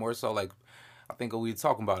 It's more so like, I think we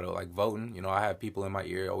talking about it, like voting. You know, I have people in my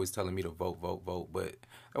ear always telling me to vote, but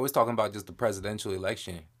always talking about just the presidential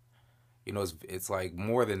election. You know, it's like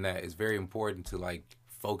more than that. It's very important to like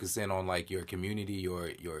focus in on like your community,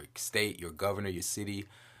 your state, your governor, your city.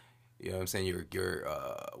 You know what I'm saying? Your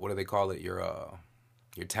what do they call it? Your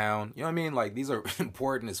town. You know what I mean? Like these are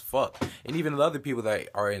important as fuck. And even the other people that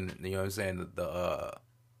are in, you know what I'm saying,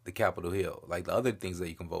 the Capitol Hill, like the other things that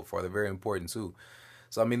you can vote for, they're very important too.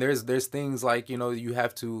 So I mean, there's things like, you know, you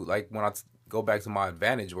have to, like when I go back to my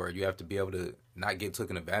advantage word, you have to be able to not get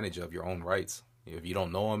taken advantage of your own rights. If you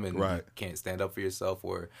don't know them and you can't stand up for yourself,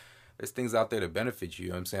 or there's things out there to benefit you. You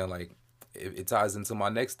know what I'm saying? Like it ties into my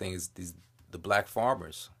next thing is the black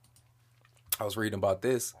farmers. I was reading about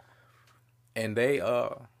this, and they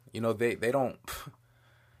you know, they don't.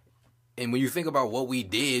 And when you think about what we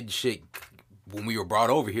did, shit. When we were brought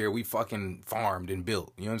over here, we fucking farmed and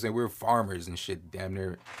built. You know what I'm saying? We were farmers and shit, damn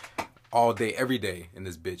near all day, every day in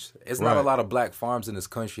this bitch. It's not a Right. lot of black farms in this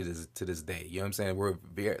country to this day. You know what I'm saying? We're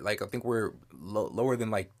very, like, I think we're lower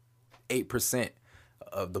than like 8%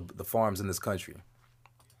 of the farms in this country.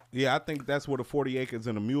 Yeah, I think that's where the 40 acres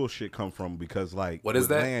and a mule shit come from because, like, What is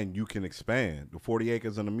with that? land, you can expand. The 40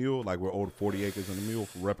 acres and a mule, like, we're owed 40 acres and a mule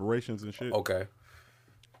for reparations and shit. Okay.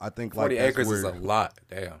 I think, 40 like, that's acres where. is a lot.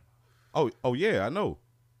 Damn. Oh, yeah, I know.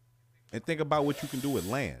 And think about what you can do with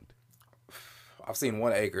land. I've seen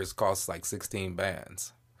 1 acres cost like 16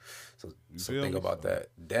 bands. So feel think me? about that.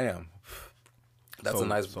 Damn. That's So- a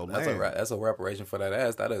nice. so that's land. that's a reparation for that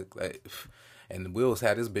ass. And Will's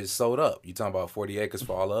had this bitch sold up. You talking about 40 acres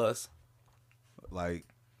for all of us? Like,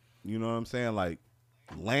 you know what I'm saying? Like,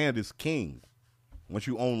 land is king. Once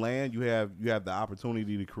you own land, you have the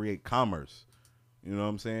opportunity to create commerce. You know what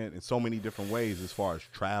I'm saying? In so many different ways, as far as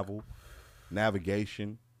travel,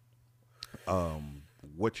 navigation,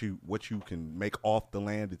 what you can make off the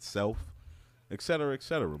land itself, et cetera, et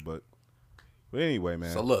cetera. But anyway,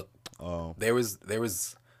 man. So look, there was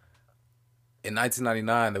in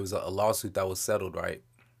 1999 there was a lawsuit that was settled, right?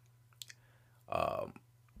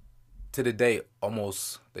 To the date,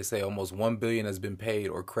 they say almost $1 billion has been paid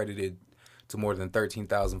or credited to more than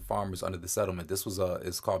 13,000 farmers under the settlement. This was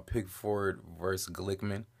it's called Pigford versus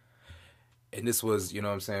Glickman, and this was, you know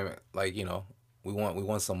what I'm saying, like, you know, we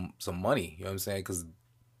want some money, you know what I'm saying, because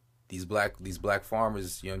these black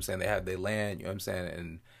farmers, you know what I'm saying, they have their land, you know what I'm saying,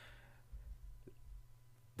 and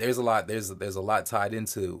there's a lot tied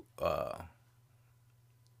into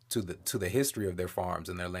to the history of their farms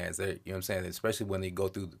and their lands. They, you know what I'm saying, especially when they go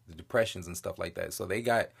through the depressions and stuff like that. So they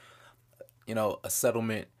got, you know, a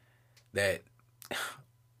settlement that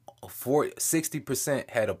 60%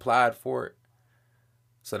 had applied for it.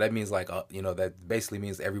 So that means like, you know, that basically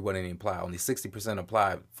means everybody didn't apply. Only 60%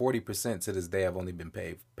 applied. 40% to this day have only been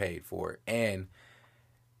paid for it. And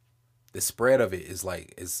the spread of it is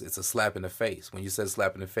like, it's a slap in the face. When you said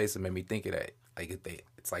slap in the face, it made me think of that. Like,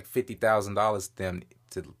 it's like $50,000 to them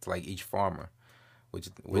to like each farmer, which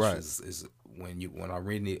Right. is when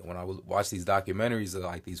I watch these documentaries of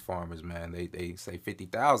like these farmers, man, they say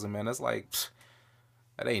 50,000, man. That's like,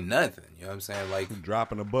 that ain't nothing. You know what I'm saying? Like,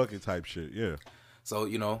 Dropping a bucket type shit. Yeah. so,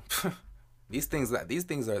 you know, these things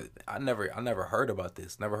are, I never heard about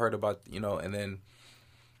this. Never heard about, you know, and then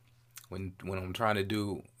when I'm trying to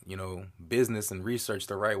do, you know, business and research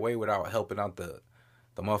the right way without helping out the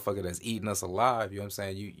motherfucker that's eating us alive, you know what I'm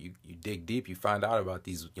saying? You dig deep, you find out about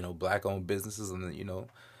these, you know, black owned businesses and, you know,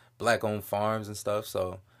 black owned farms and stuff.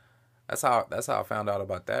 So that's how I found out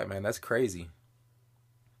about that, man. That's crazy.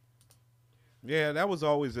 Yeah, that was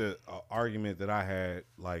always a argument that I had,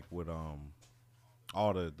 like, with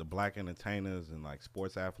all the black entertainers and like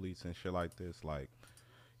sports athletes and shit like this. Like,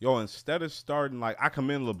 yo, instead of starting, like, I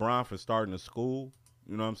commend LeBron for starting a school.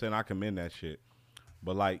 You know what I'm saying? I commend that shit.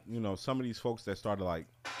 But, like, you know, some of these folks that started like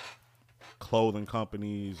clothing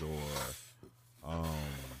companies or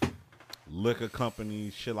liquor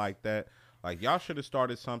companies, shit like that. Like, y'all should have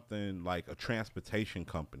started something like a transportation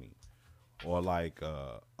company or like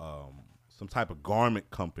some type of garment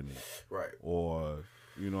company. Right. Or,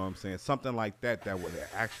 you know what I'm saying, something like that that would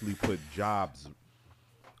actually put jobs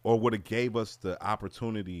or would have gave us the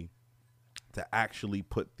opportunity to actually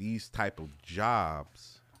put these type of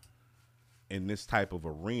jobs in this type of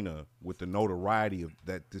arena with the notoriety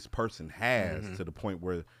that this person has, to the point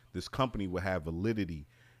where this company will have validity,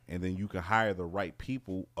 and then you can hire the right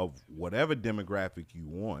people of whatever demographic you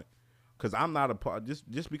want. Because I'm not a part,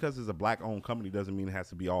 just because it's a black owned company doesn't mean it has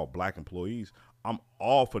to be all black employees. I'm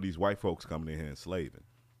all for these white folks coming in here and slaving.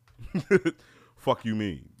 Fuck you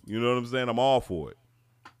mean? You know what I'm saying? I'm all for it.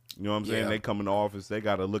 You know what I'm saying? Yeah. They come in the office, they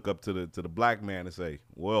got to look up to the black man and say,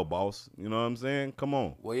 "Well, boss," you know what I'm saying? Come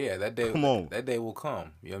on. Well, yeah, that day. Come on. That day will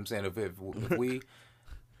come. You know what I'm saying? If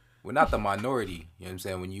we're not the minority. You know what I'm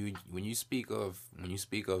saying? When you speak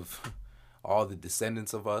of all the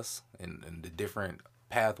descendants of us and the different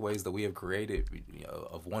pathways that we have created, you know,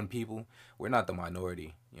 of one people, we're not the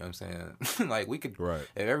minority. You know what I'm saying? Like, we could, Right.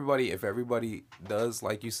 if everybody does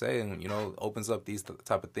like you say, and, you know, opens up these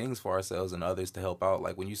type of things for ourselves and others to help out.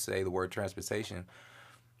 Like when you say the word transportation,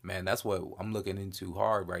 man, that's what I'm looking into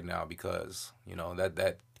hard right now, because, you know,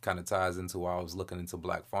 that kind of ties into why I was looking into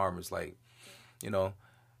black farmers. Like, you know,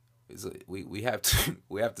 we have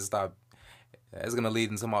to stop. That's gonna lead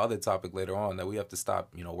into my other topic later on, that we have to stop,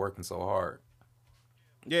 you know, working so hard.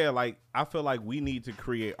 Yeah, like, I feel like we need to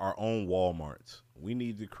create our own Walmarts. We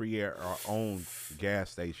need to create our own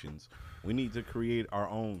gas stations. We need to create our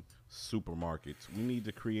own supermarkets. We need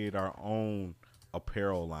to create our own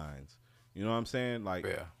apparel lines. You know what I'm saying? Like,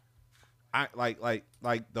 Yeah. I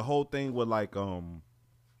like the whole thing with like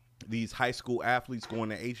these high school athletes going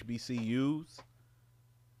to HBCUs,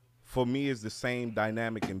 for me, is the same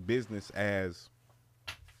dynamic in business as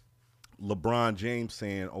LeBron James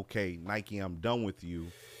saying, okay, Nike, I'm done with you.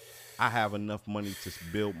 I have enough money to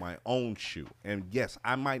build my own shoe. And yes,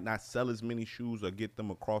 I might not sell as many shoes or get them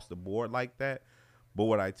across the board like that. But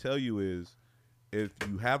what I tell you is, if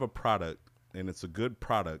you have a product and it's a good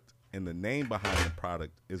product and the name behind the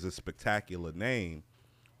product is a spectacular name,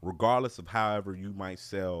 regardless of however you might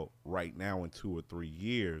sell right now in 2 or 3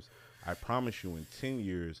 years, I promise you in 10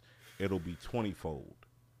 years, it'll be 20-fold.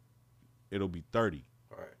 It'll be 30.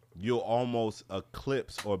 Right. You'll almost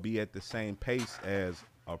eclipse or be at the same pace as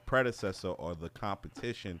a predecessor or the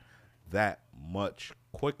competition that much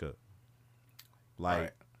quicker. Like,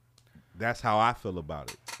 right. That's how I feel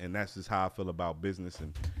about it. And that's just how I feel about business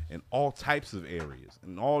in all types of areas,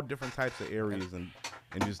 in all different types of areas and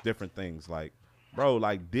just different things. Like, bro,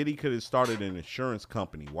 like Diddy could have started an insurance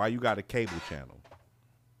company. Why you got a cable channel?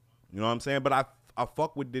 You know what I'm saying? But I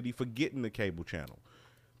fuck with Diddy for getting the cable channel.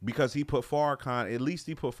 Because he put Farrakhan, at least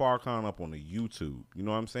he put Farrakhan up on the YouTube. You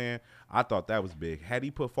know what I'm saying? I thought that was big. Had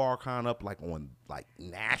he put Farrakhan up like on like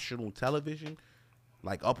national television,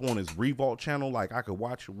 like up on his Revolt channel, like I could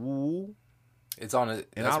watch Woo. It's on it.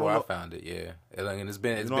 That's where I found it. Yeah, and it's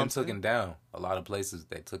been taken down. A lot of places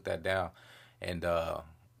they took that down, and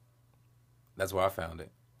that's where I found it.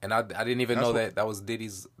 And I didn't even know that was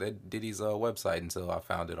Diddy's website until I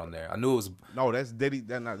found it on there. I knew it was. No, that's Diddy.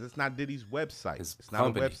 That's not Diddy's website. It's not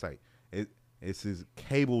a website. It's his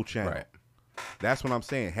cable channel. Right. That's what I'm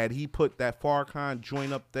saying. Had he put that Farrakhan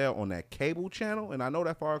joint up there on that cable channel, and I know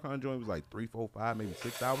that Farrakhan joint was like 3, 4, 5, maybe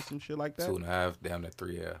 6 hours, some shit like that. 2.5, damn near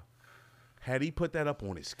 3, yeah. Had he put that up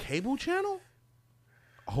on his cable channel?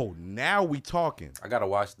 Oh, now we talking. I gotta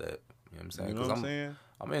watch that. You know what I'm saying? You know what I'm saying?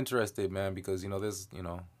 I'm interested, man, because there's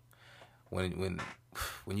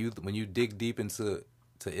when you dig deep into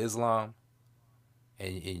Islam,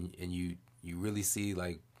 and you really see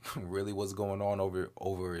like really what's going on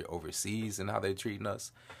overseas and how they're treating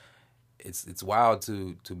us. It's wild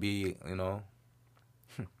to be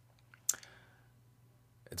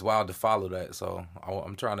it's wild to follow that. So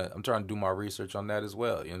I'm trying to do my research on that as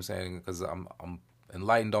well. You know what I'm saying? Because I'm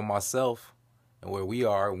enlightened on myself and where we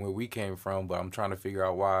are and where we came from, but I'm trying to figure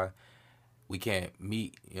out why we can't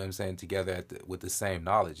meet, you know what I'm saying, together with the same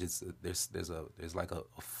knowledge. There's like a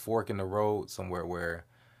fork in the road somewhere where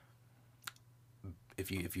if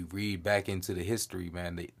you read back into the history,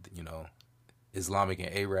 man, Islamic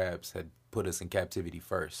and Arabs had put us in captivity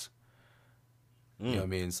first. You know what I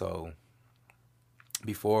mean? So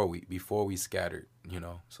before we scattered,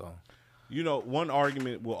 so one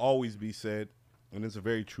argument will always be said, and it's a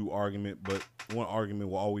very true argument, but one argument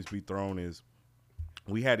will always be thrown is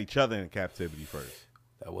we had each other in captivity first.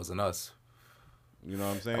 That wasn't us. You know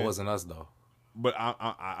what I'm saying? That wasn't us though. But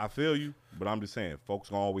I feel you, but I'm just saying, folks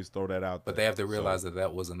gonna always throw that out there. But they have to realize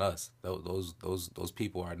that wasn't us. Those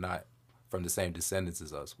people are not from the same descendants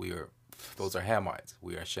as us. Those are Hamites.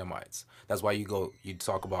 We are Shemites. That's why you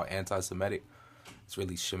talk about anti-Semitic. It's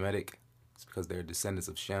really Shemitic. It's because they're descendants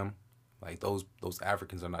of Shem. Like those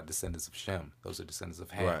Africans are not descendants of Shem. Those are descendants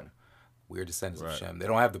of Ham. Right. We're descendants of Shem. They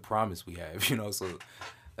don't have the promise we have, so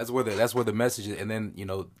that's where the message is. And then,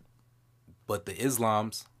 but the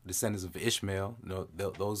Islams, descendants of Ishmael,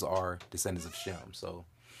 those are descendants of Shem. So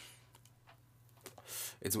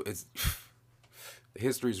it's the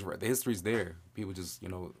history's there. People just,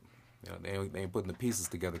 they ain't putting the pieces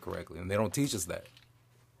together correctly, and they don't teach us that.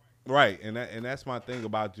 Right, and that's my thing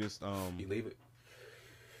about just believe it,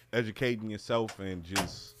 educating yourself and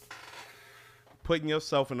just putting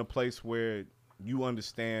yourself in a place where you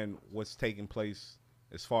understand what's taking place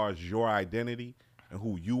as far as your identity and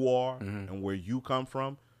who you are and where you come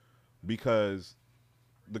from. Because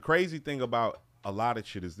the crazy thing about a lot of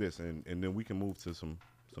shit is this, and then we can move to some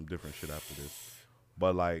different shit after this.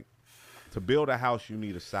 But like, to build a house, you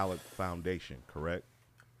need a solid foundation, correct?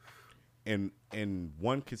 And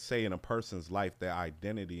one could say in a person's life, their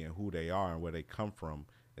identity and who they are and where they come from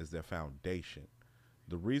is their foundation.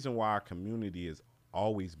 The reason why our community has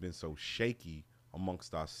always been so shaky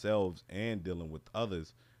amongst ourselves and dealing with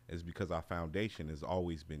others is because our foundation has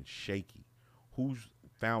always been shaky. Whose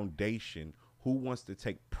foundation? Who wants to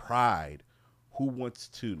take pride? Who wants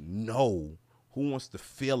to know? Who wants to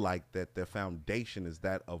feel like that their foundation is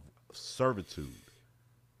that of servitude?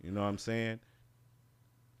 You know what I'm saying?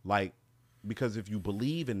 Like, because if you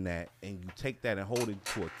believe in that and you take that and hold it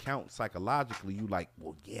to account psychologically, you like,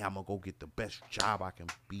 well, yeah, I'm going to go get the best job I can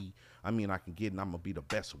get, and I'm going to be the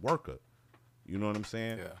best worker. You know what I'm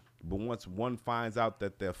saying? Yeah. But once one finds out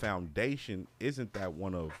that their foundation isn't that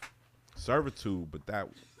one of servitude, but that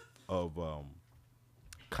of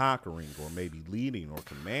conquering or maybe leading or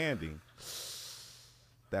commanding,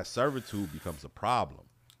 that servitude becomes a problem.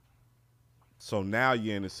 So now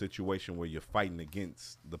you're in a situation where you're fighting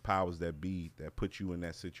against the powers that be that put you in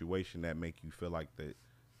that situation that make you feel like that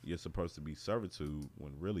you're supposed to be servitude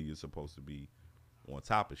when really you're supposed to be on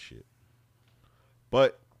top of shit.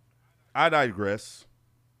 But I digress.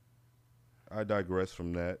 I digress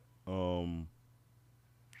from that.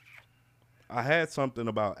 I had something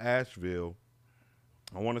about Asheville.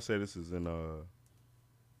 I want to say this is in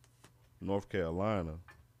North Carolina.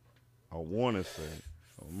 I want to say.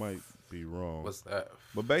 I might be wrong. What's that?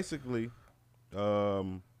 But basically,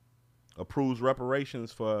 approves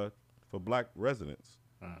reparations for black residents.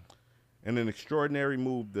 In an extraordinary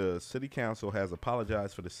move, the city council has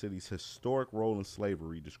apologized for the city's historic role in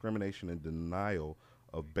slavery, discrimination, and denial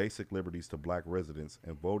of basic liberties to black residents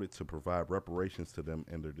and voted to provide reparations to them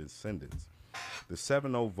and their descendants. The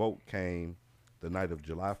 7-0 vote came the night of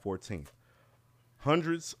July 14th.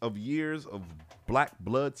 Hundreds of years of black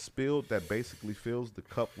blood spilled that basically fills the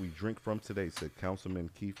cup we drink from today, said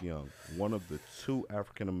Councilman Keith Young, one of the 2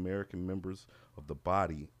 African-American members of the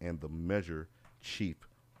body and the measure chief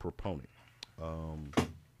proponent.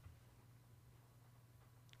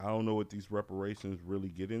 I don't know what these reparations really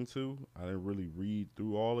get into. I didn't really read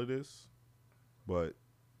through all of this, but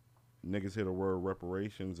niggas hear the word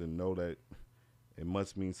reparations and know that it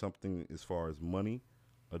must mean something as far as money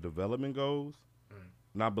or development goes.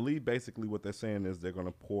 And I believe basically what they're saying is they're going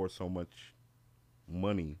to pour so much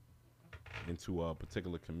money into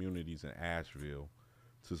particular communities in Asheville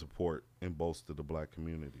to support and bolster the black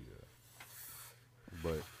community there.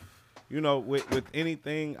 But, you know, with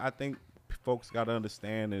anything, I think folks got to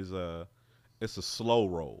understand is it's a slow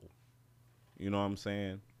roll. You know what I'm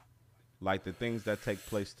saying? Like the things that take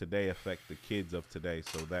place today affect the kids of today,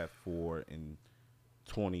 so that for in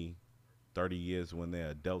 20, 30 years when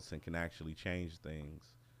they're adults and can actually change things,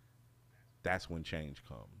 that's when change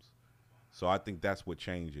comes. So I think that's what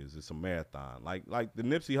changes. It's a marathon. Like the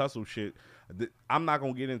Nipsey Hussle shit, I'm not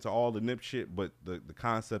going to get into all the Nip shit, but the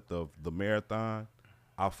concept of the marathon,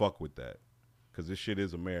 I fuck with that because this shit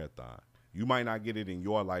is a marathon. You might not get it in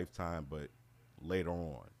your lifetime, but later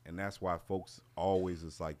on. And that's why folks always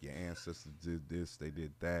is like, your ancestors did this, they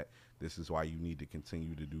did that. This is why you need to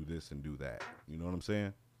continue to do this and do that. You know what I'm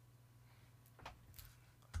saying?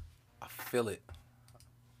 I feel it.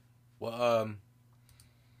 Well,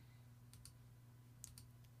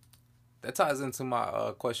 that ties into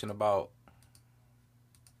my question about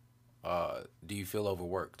do you feel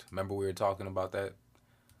overworked? Remember we were talking about that?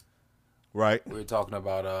 Right. We were talking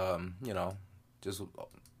about, just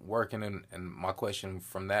working, and my question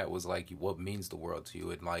from that was like, what means the world to you?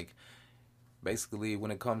 And like, basically, when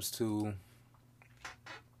it comes to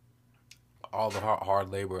all the hard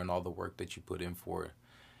labor and all the work that you put in for it,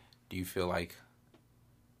 do you feel like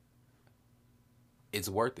it's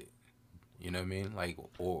worth it? You know what I mean? Like,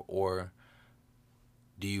 or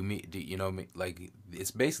do you know like,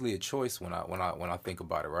 it's basically a choice when I think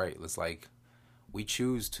about it, right? It's like we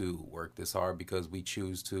choose to work this hard because we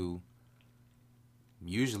choose to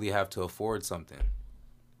usually have to afford something.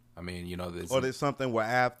 I mean, you know, there's something we're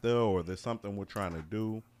after, or there's something we're trying to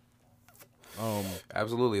do.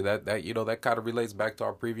 Absolutely. That you know, that kind of relates back to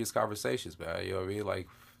our previous conversations, man. You know what I mean? Like,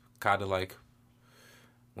 kind of like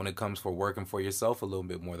when it comes for working for yourself a little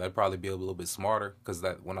bit more, that'd probably be a little bit smarter. Because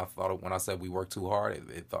that when I said we work too hard,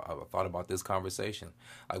 I thought about this conversation.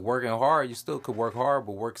 Like, working hard, you still could work hard,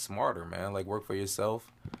 but work smarter, man. Like, work for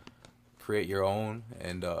yourself, create your own,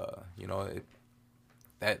 and you know,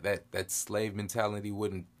 that slave mentality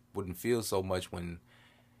wouldn't feel so much when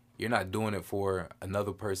you're not doing it for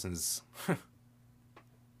another person's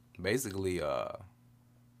basically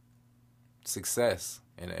success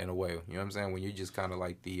in a way. You know what I'm saying? When you're just kind of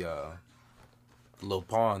like the little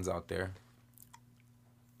pawns out there.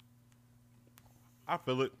 I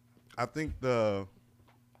feel it. I think the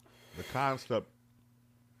concept.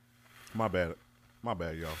 My bad,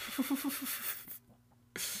 y'all.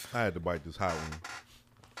 I had to bite this hot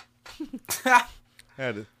wing. I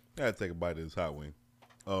had to take a bite of this hot wing.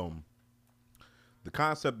 The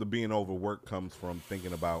concept of being overworked comes from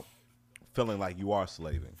thinking about feeling like you are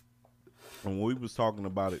slaving. And when we was talking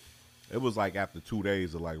about it, it was like after 2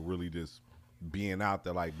 days of like really just being out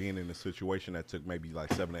there, like being in a situation that took maybe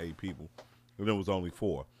like 7 to 8 people, and there was only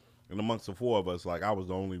 4. And amongst the 4 of us, like I was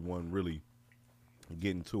the only one really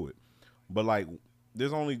getting to it. But like,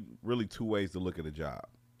 there's only really 2 ways to look at a job.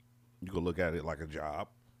 You could look at it like a job,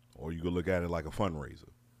 or you could look at it like a fundraiser.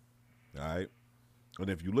 All right? And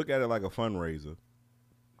if you look at it like a fundraiser,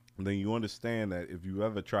 then you understand that if you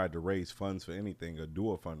ever tried to raise funds for anything or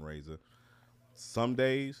do a fundraiser, some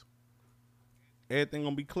days everything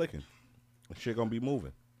gonna be clicking, and shit gonna be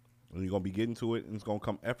moving, and you're gonna be getting to it, and it's gonna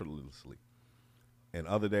come effortlessly. And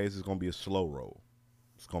other days it's gonna be a slow roll.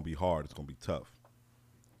 It's gonna be hard. It's gonna be tough.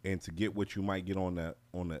 And to get what you might get on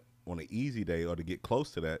an easy day, or to get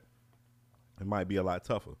close to that, it might be a lot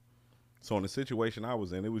tougher. So in the situation I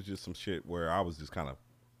was in, it was just some shit where I was just kind of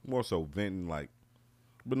more so venting, like,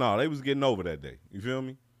 but no, they was getting over that day. You feel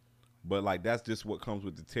me? But like that's just what comes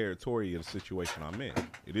with the territory of the situation I'm in.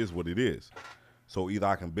 It is what it is. So either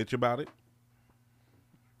I can bitch about it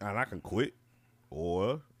and I can quit,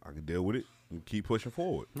 or I can deal with it and keep pushing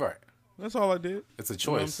forward. Right. That's all I did. It's a choice. You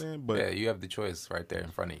know what I'm saying? But yeah, you have the choice right there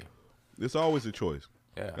in front of you. it's always a choice.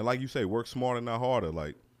 Yeah. And like you say, work smarter, not harder.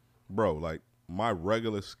 Like, bro, like my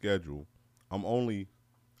regular schedule, I'm only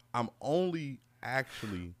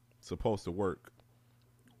actually supposed to work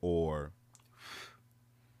or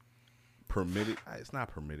permitted. It's not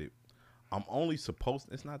permitted. I'm only supposed.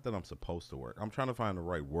 It's not that I'm supposed to work. I'm trying to find the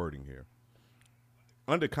right wording here.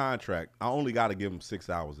 Under contract, I only got to give them 6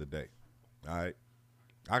 hours a day. All right,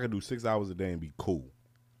 I can do 6 hours a day and be cool.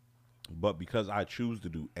 But because I choose to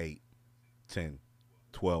do 8, 10,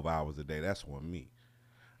 12 hours a day, that's on me.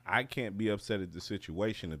 I can't be upset at the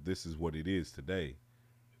situation if this is what it is today,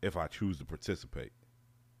 if I choose to participate.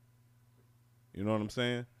 You know what I'm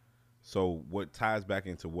saying? So what ties back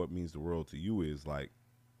into what means the world to you is like,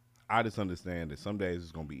 I just understand that some days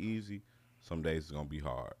it's going to be easy, some days it's going to be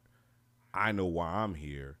hard. I know why I'm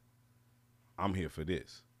here. I'm here for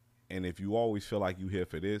this. And if you always feel like you're here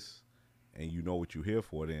for this and you know what you're here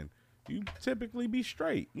for, then you typically be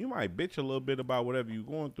straight. You might bitch a little bit about whatever you're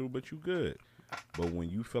going through, but you good. But when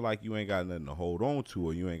you feel like you ain't got nothing to hold on to,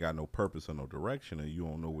 or you ain't got no purpose or no direction, or you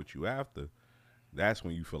don't know what you after, that's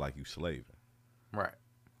when you feel like you slaving. Right.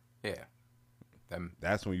 Yeah.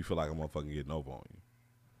 That's when you feel like a motherfucker getting over on you.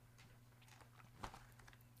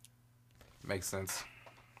 Makes sense.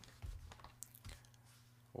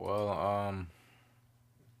 Well,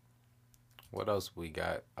 what else we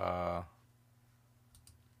got? How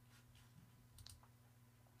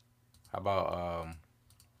about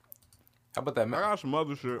that? I got some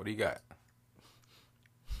other shit. What do you got?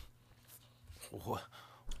 What?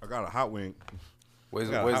 I got a hot wing. Where's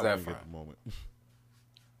that from? At the moment.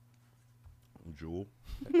 Jewel.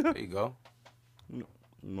 There you go. You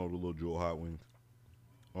know the little Jewel hot wings.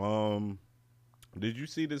 Did you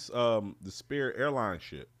see this the Spirit Airlines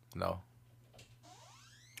shit? No.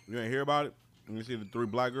 You didn't hear about it? You see the 3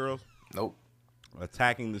 black girls? Nope.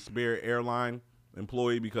 Attacking the Spirit Airline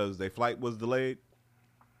employee because their flight was delayed?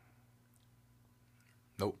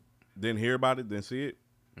 Nope. Didn't hear about it? Didn't see it?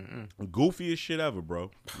 Mm-mm. Goofiest shit ever,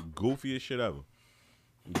 bro. Goofiest shit ever.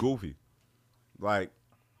 Goofy. Like,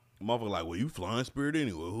 motherfucker like, well, you flying Spirit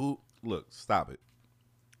anyway. Who? Look, stop it.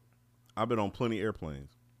 I've been on plenty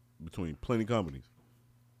airplanes between plenty companies.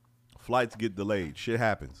 Flights get delayed. Shit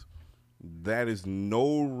happens. That is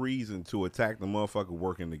no reason to attack the motherfucker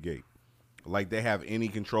working the gate. Like they have any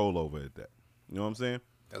control over it. That. You know what I'm saying?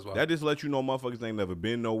 That's why. That just lets you know motherfuckers ain't never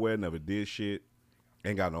been nowhere, never did shit,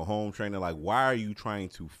 ain't got no home training. Like, why are you trying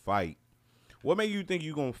to fight? What make you think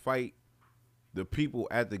you going to fight the people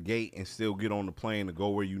at the gate and still get on the plane to go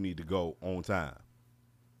where you need to go on time?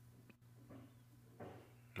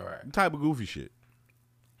 All right. Type of goofy shit.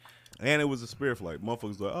 And it was a Spirit flight.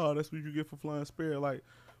 Motherfuckers like, oh, that's what you get for flying Spirit. Like,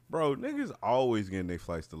 bro, niggas always getting their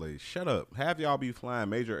flights delayed. Shut up. Half y'all be flying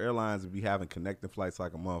major airlines and be having connecting flights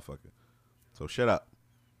like a motherfucker. So shut up.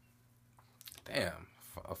 Damn.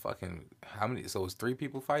 A fucking, how many? So it was 3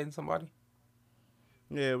 people fighting somebody?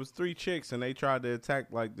 Yeah, it was 3 chicks and they tried to attack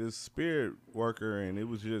like this Spirit worker, and it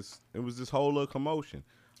was this whole little commotion.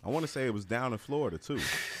 I want to say it was down in Florida too.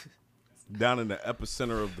 Down in the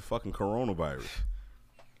epicenter of the fucking coronavirus.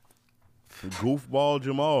 Goofball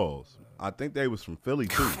Jamals. I think they was from Philly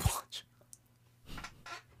too.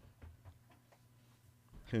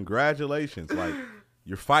 Congratulations. Like,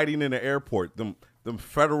 you're fighting in the airport. Them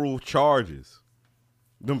federal charges.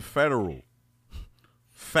 Them federal.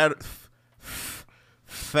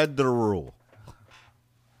 Federal.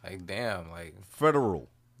 Like, damn, like Federal.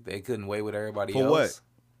 they couldn't wait with everybody For else. what?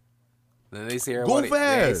 Then they see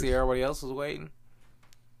everybody else was waiting.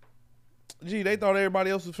 Gee, they thought everybody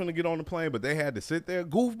else was finna get on the plane, but they had to sit there.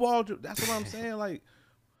 Goofball. That's what I'm saying. Like,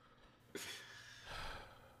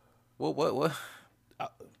 what? Yeah,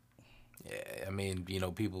 I mean, you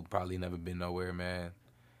know, people probably never been nowhere, man.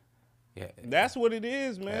 Yeah, that's what it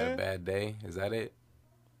is, had man. a bad day. Is that it?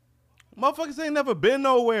 Motherfuckers ain't never been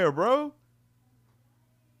nowhere, bro.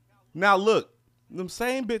 Now look, them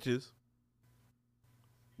same bitches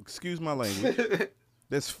excuse my language,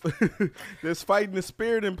 that's that's fighting the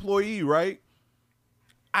Spirit employee, right?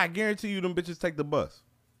 I guarantee you them bitches take the bus.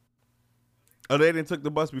 Oh, they didn't took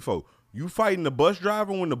the bus before. You fighting the bus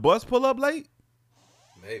driver when the bus pull up late?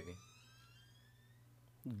 Maybe.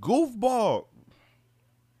 Goofball.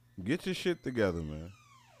 Get your shit together, man.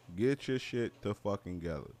 Get your shit to fucking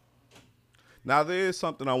together. Now, there is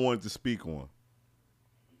something I wanted to speak on.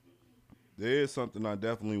 There is something I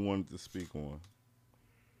definitely wanted to speak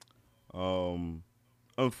on.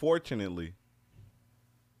 Unfortunately,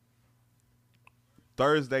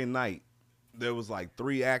 Thursday night, there was like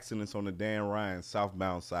 3 accidents on the Dan Ryan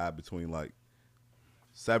southbound side between like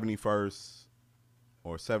 71st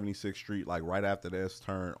or 76th Street, like right after the S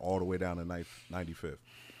turn, all the way down to 95th. It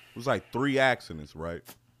was like 3 accidents, right?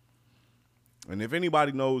 And if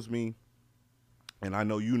anybody knows me, and I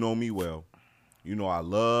know you know me well, you know I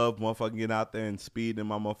love motherfucking getting out there and speeding in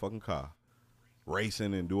my motherfucking car,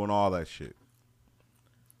 racing and doing all that shit.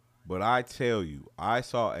 But I tell you, I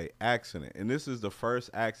saw an accident, and this is the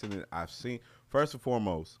first accident I've seen. First and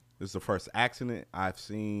foremost, this is the first accident I've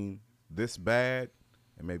seen this bad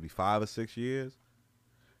in maybe 5 or 6 years.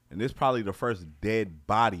 And this is probably the first dead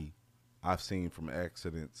body I've seen from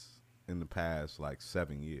accidents in the past like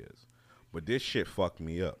 7 years. But this shit fucked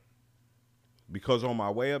me up. Because on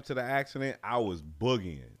my way up to the accident, I was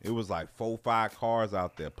boogieing. It was like 4 or 5 cars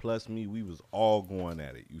out there, plus me. We was all going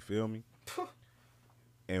at it. You feel me?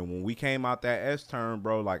 And when we came out that S-turn,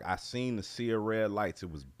 bro, like I seen the sea of red lights. It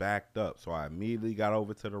was backed up. So I immediately got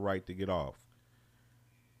over to the right to get off.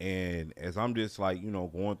 And as I'm just like, you know,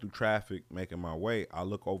 going through traffic, making my way, I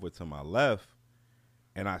look over to my left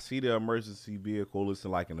and I see the emergency vehicle. It's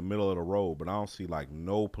like in the middle of the road, but I don't see like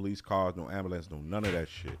no police cars, no ambulance, no none of that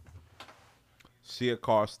shit. See a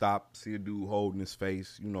car stop, see a dude holding his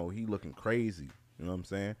face. You know, he looking crazy. You know what I'm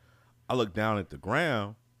saying? I look down at the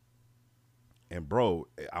ground. And, bro,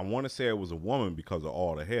 I want to say it was a woman because of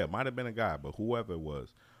all the hair. Might have been a guy, but whoever it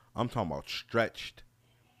was, I'm talking about stretched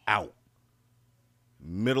out.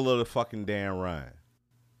 Middle of the fucking Dan Ryan.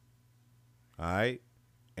 All right?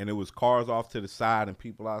 And it was cars off to the side and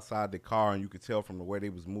people outside the car, and you could tell from the way they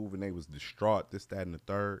was moving, they was distraught, this, that, and the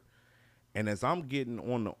third. And as I'm getting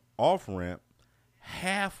on the off-ramp,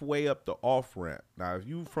 halfway up the off-ramp. Now, if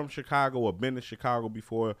you from Chicago or been to Chicago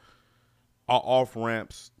before, our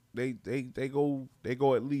off-ramps, They go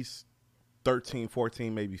at least 13,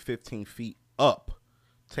 14, maybe 15 feet up,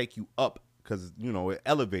 take you up because, you know, it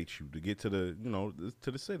elevates you to get to the, you know,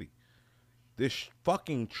 to the city. This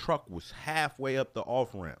fucking truck was halfway up the off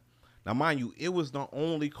ramp. Now, mind you, it was the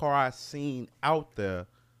only car I seen out there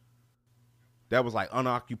that was like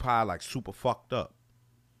unoccupied, like super fucked up.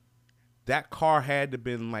 That car had to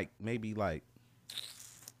been like maybe like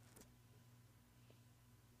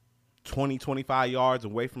 20, 25 yards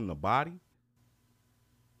away from the body.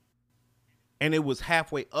 And it was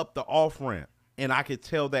halfway up the off-ramp. And I could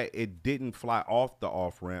tell that it didn't fly off the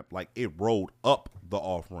off-ramp. Like, it rolled up the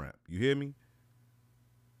off-ramp. You hear me?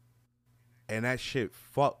 And that shit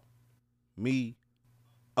fucked me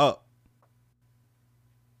up.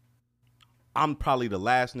 I'm probably the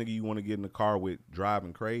last nigga you want to get in the car with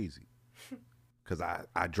driving crazy. Because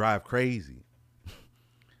I drive crazy.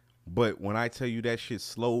 But when I tell you that shit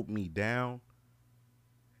slowed me down,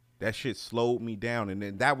 that shit slowed me down. And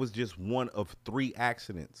then that was just one of 3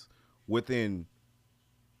 accidents within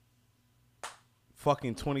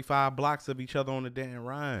fucking 25 blocks of each other on the Dan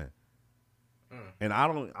Ryan. And I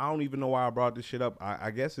don't even know why I brought this shit up.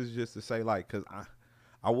 I guess it's just to say, like, because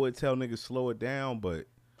I would tell niggas slow it down, but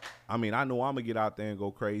I mean, I know I'm gonna get out there and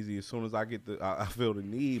go crazy as soon as I get I feel the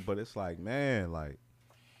need. But it's like, man, like,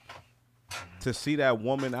 to see that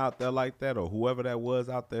woman out there like that, or whoever that was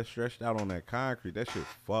out there stretched out on that concrete, that shit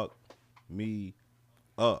fucked me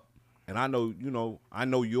up. And I know, you know, I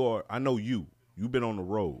know you. You've been on the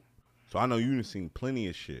road. So I know you done seen plenty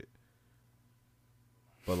of shit.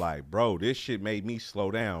 But like, bro, this shit made me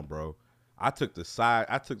slow down, bro. I took the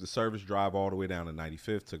service drive all the way down to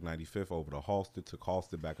 95th, took 95th over to Halsted, took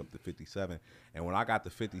Halsted back up to 57. And when I got to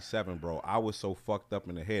 57, bro, I was so fucked up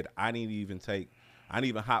in the head. I didn't even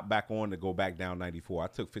hop back on to go back down 94. I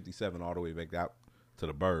took 57 all the way back out to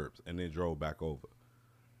the burbs and then drove back over.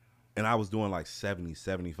 And I was doing like 70,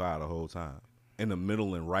 75 the whole time. In the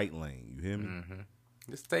middle and right lane. You hear me? Mm-hmm.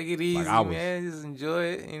 Just take it easy, man. Just enjoy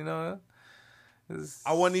it, you know.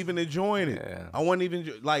 I wasn't even enjoying it. Yeah. I wasn't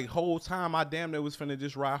even, like, whole time I damn near was finna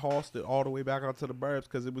just ride Halsted all the way back out to the burbs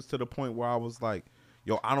because it was to the point where I was like,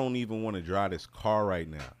 yo, I don't even want to drive this car right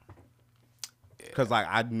now. Because, like,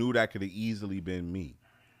 I knew that could have easily been me.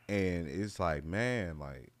 And it's like, man,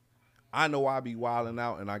 like, I know I be wilding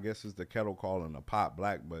out, and I guess it's the kettle calling the pot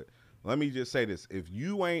black. But let me just say this: if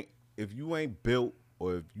you ain't built,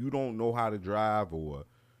 or if you don't know how to drive, or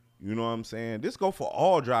you know what I'm saying, this go for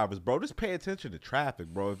all drivers, bro. Just pay attention to traffic,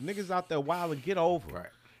 bro. If niggas out there wilding, get over. Right.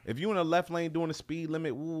 If you in the left lane doing the speed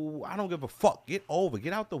limit, I don't give a fuck. Get over.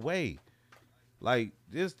 Get out the way. Like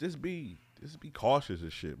just be cautious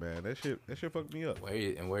of shit, man. That shit fucked me up. Wear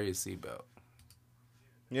your seatbelt.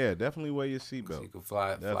 Yeah, definitely wear your So you seatbelt. can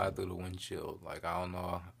fly through the windshield. Like, I don't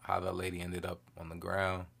know how that lady ended up on the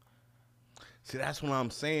ground. See, that's what I'm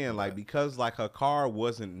saying. Like, because like her car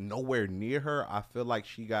wasn't nowhere near her, I feel like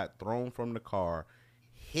she got thrown from the car,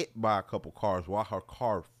 hit by a couple cars while her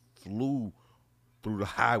car flew through the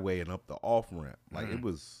highway and up the off ramp. Like it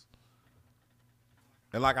was,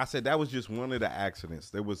 and like I said, that was just one of the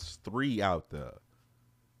accidents. There was 3 out there.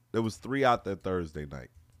 There was 3 out there Thursday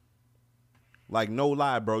night. Like, no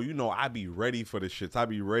lie, bro. You know, I be ready for the shits. I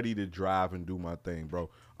be ready to drive and do my thing, bro.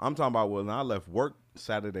 I'm talking about when I left work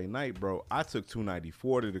Saturday night, bro. I took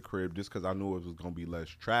 294 to the crib just because I knew it was going to be less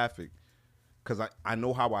traffic. Because I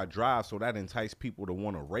know how I drive, so that entice people to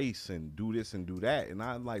want to race and do this and do that. And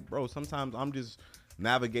I'm like, bro, sometimes I'm just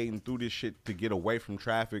navigating through this shit to get away from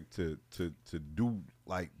traffic to do,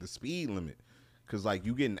 like, the speed limit. Because, like,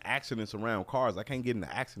 you get in accidents around cars. I can't get in an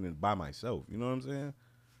accident by myself. You know what I'm saying?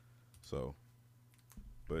 So...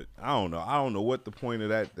 But I don't know. I don't know what the point of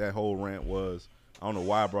that whole rant was. I don't know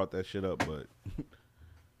why I brought that shit up, but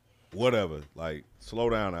whatever. Like, slow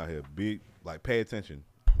down out here. Like, pay attention.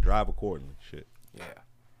 Drive accordingly. Shit. Yeah.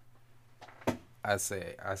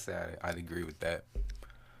 I'd agree with that.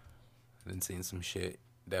 I done seen some shit.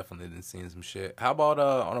 Definitely done seen some shit. How about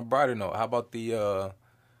on a brighter note? How about the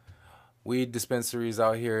weed dispensaries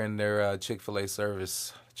out here in their Chick-fil-A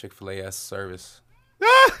service, Chick-fil-A-esque service?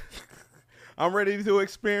 I'm ready to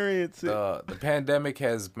experience it. The pandemic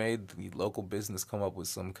has made the local business come up with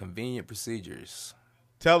some convenient procedures.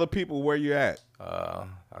 Tell the people where you're at. I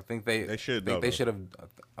think they should. They should have.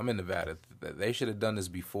 I'm in Nevada. They should have done this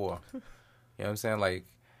before. You know what I'm saying? Like,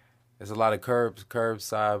 there's a lot of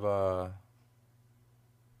curbside.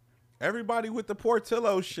 Everybody with the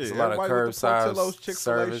Portillo shit. There's a lot Everybody of with the curbside Portillo's Chick-fil-A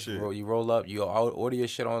service. shit. You roll up. You order your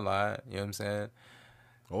shit online. You know what I'm saying?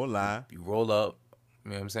 Online. You roll up. You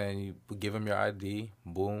know what I'm saying? You give them your ID.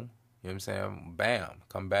 Boom. You know what I'm saying? Bam.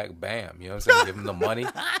 Come back. Bam. You know what I'm saying? Give them the money.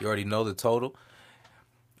 You already know the total.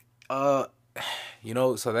 You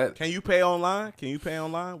know, so that... Can you pay online? Can you pay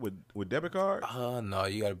online with debit card? No,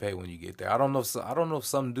 you gotta pay when you get there. I don't know if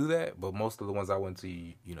some do that, but most of the ones I went to,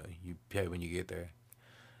 you you pay when you get there.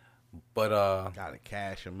 But Gotta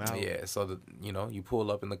cash them out. yeah. So you pull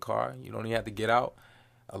up in the car. You don't even have to get out.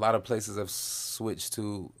 A lot of places have switched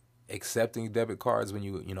to accepting debit cards when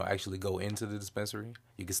you actually go into the dispensary.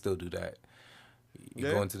 You can still do that. You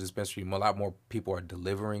go into the dispensary. A lot more people are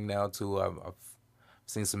delivering now too. I've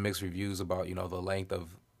seen some mixed reviews about the length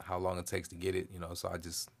of how long it takes to get it. So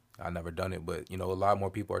I never done it, but a lot more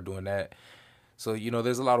people are doing that. So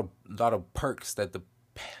there's a lot of perks that the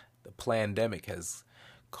pandemic has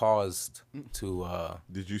caused to.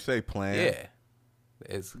 Did you say plan? Yeah.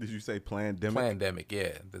 Did you say pandemic? Pandemic,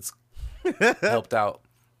 yeah. That's helped out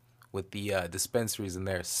with the dispensaries and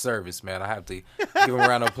their service, man. I have to give them a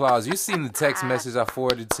round of applause. You seen the text message I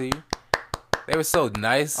forwarded to you? They were so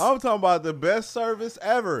nice. I'm talking about the best service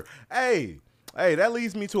ever. Hey, that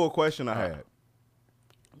leads me to a question I had.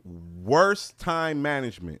 Worst time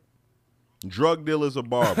management, drug dealers or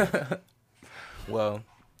barber? Well,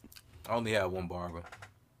 I only have one barber.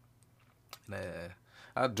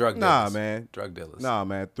 Drug dealers. Nah, man. Drug dealers. Nah,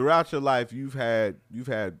 man. Throughout your life, you've had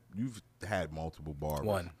multiple barbers.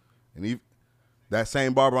 One. And that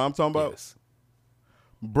same barber I'm talking about? Yes.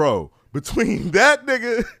 Bro, between that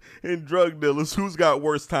nigga and drug dealers, who's got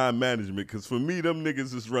worse time management? Because for me, them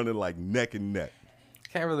niggas is running like neck and neck.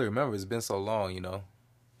 Can't really remember. It's been so long,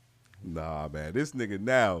 Nah, man. This nigga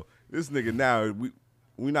now,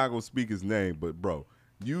 we not going to speak his name, but bro,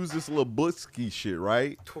 use this little Bootsky shit,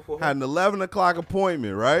 right? Had an 11 o'clock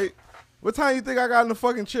appointment, right? What time you think I got in the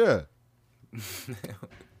fucking chair?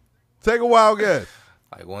 Take a wild guess.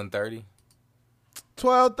 Like 1:30?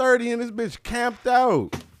 12:30 and this bitch camped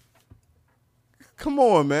out. Come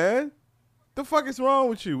on, man. The fuck is wrong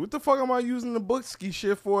with you? What the fuck am I using the Bootsky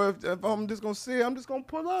shit for if I'm just going to see it? I'm just going to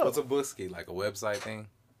pull up. What's a Bootsky? Like a website thing?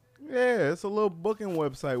 Yeah, it's a little booking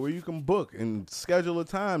website where you can book and schedule a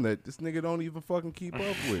time that this nigga don't even fucking keep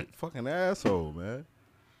up with. Fucking asshole, man.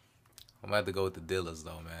 I'm gonna have to go with the dealers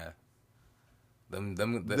though, man. Them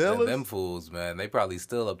Dealers? them fools, man. They probably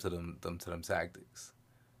still up to them tactics.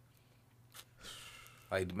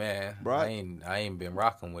 Like, man, Right. I ain't been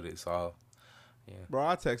rocking with it, so Yeah. Bro,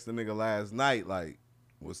 I texted the nigga last night, like,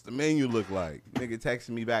 what's the menu look like? Nigga texted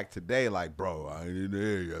me back today, like, bro, I ain't in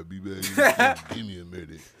there. I'll be back. Give me a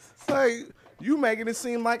minute. Like, you making it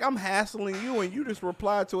seem like I'm hassling you, and you just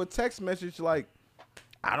replied to a text message like,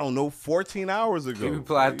 I don't know, 14 hours ago. He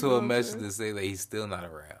replied like, to a message to say that he's still not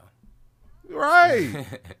around. Right.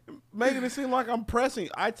 Making it seem like I'm pressing.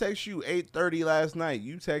 I text you 8:30 last night.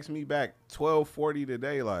 You text me back 12:40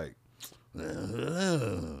 today, like,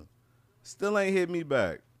 still ain't hit me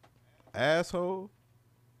back. Asshole.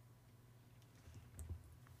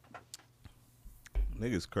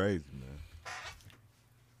 Niggas crazy, man.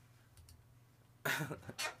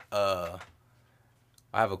 I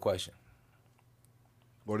have a question.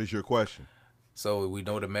 What is your question? So we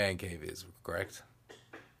know what a man cave is, correct?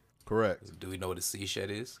 Correct. Do we know what a sea shed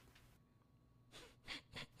is?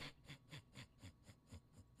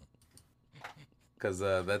 Because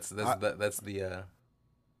that's the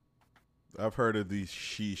I've heard of these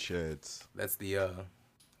she sheds. that's the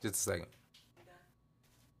just a second.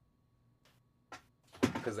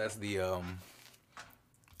 Because that's the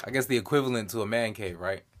I guess the equivalent to a man cave,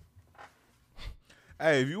 right?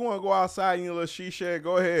 Hey, if you want to go outside in your little she shed,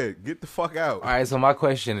 go ahead. Get the fuck out. All right, so my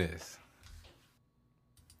question is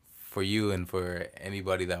for you and for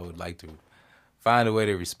anybody that would like to find a way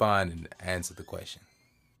to respond and answer the question.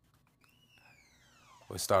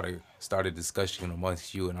 Or start a discussion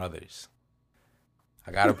amongst you and others.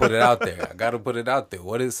 I gotta put it out there.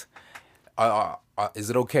 What is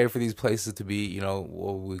it okay for these places to be,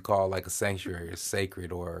 what we call like a sanctuary, or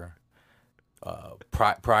sacred, or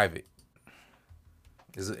private?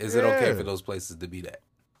 Is it okay for those places to be that?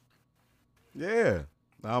 Yeah.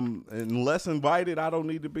 Unless invited, I don't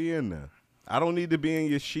need to be in there. I don't need to be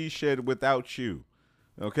in your she shed without you.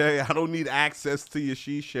 Okay? I don't need access to your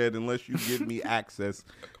she shed unless you give me access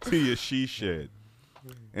to your she shed.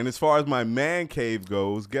 And as far as my man cave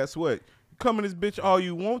goes, guess what? You come in this bitch all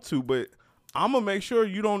you want to, but I'm going to make sure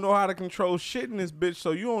you don't know how to control shit in this bitch,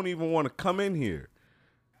 so you don't even want to come in here.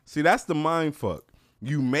 See, that's the mind fuck.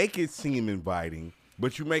 You make it seem inviting,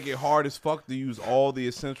 but you make it hard as fuck to use all the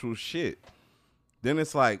essential shit. Then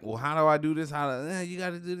it's like, well, how do I do this? You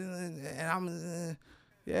got to do this. And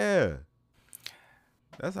yeah.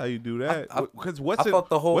 That's how you do that. Because what's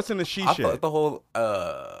in the she shed? I thought the whole,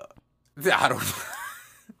 I don't know.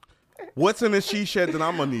 What's in the she shed that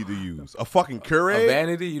I'm going to need to use? A fucking Keurig? A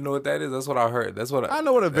vanity? You know what that is? That's what I heard. That's what I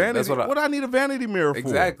know what a vanity, what I need a vanity mirror for.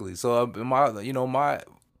 Exactly. So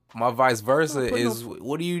my vice versa is,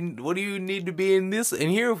 what do you need to be in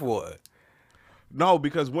here for? No,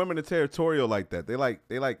 because women are territorial like that. They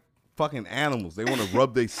like fucking animals. They want to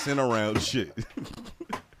rub their sin around shit.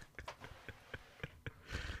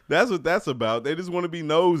 That's what that's about. They just want to be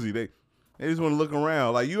nosy. They just want to look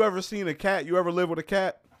around. Like, you ever seen a cat? You ever live with a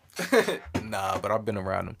cat? Nah, but I've been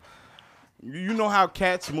around them. You know how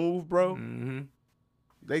cats move, bro? Mm-hmm.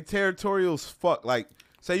 They territorial as fuck. Like,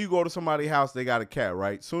 say you go to somebody's house, they got a cat,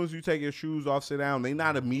 right? As soon as you take your shoes off, sit down, they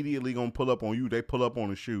not immediately going to pull up on you. They pull up on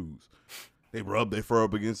the shoes. They rub their fur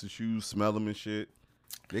up against the shoes, smell them and shit.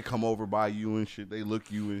 They come over by you and shit. They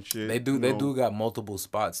look you and shit. They do got multiple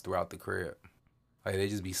spots throughout the crib. Like, they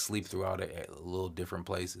just be sleep throughout it at little different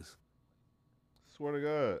places. Swear to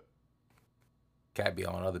God. Cat be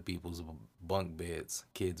on other people's bunk beds,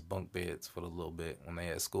 kids' bunk beds for a little bit when they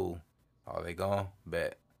at school. Oh, they gone?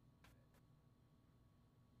 Bet.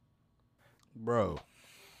 Bro,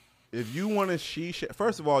 if you want a she shed,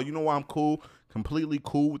 first of all, you know why I'm completely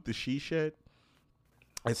cool with the she shed?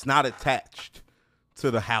 It's not attached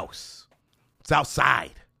to the house. It's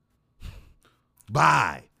outside.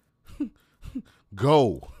 Bye.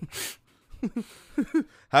 Go.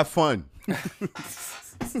 Have fun.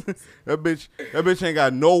 That bitch ain't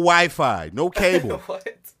got no Wi-Fi, no cable. What?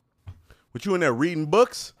 What, you in there reading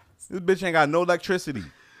books? This bitch ain't got no electricity.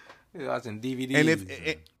 You're watching DVDs.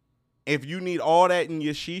 And if you need all that in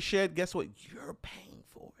your she shed, guess what? You're paying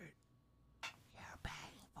for it.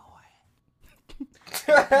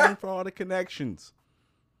 You're paying for all the connections.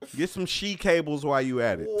 Get some she cables while you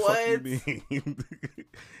at it. What? Fuck you mean?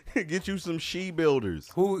 Get you some she builders.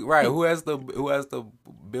 Who has to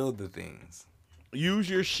build the things? Use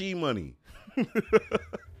your she money.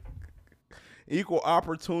 Equal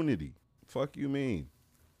opportunity. Fuck you mean?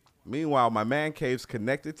 Meanwhile, my man cave's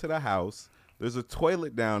connected to the house. There's a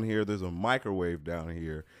toilet down here. There's a microwave down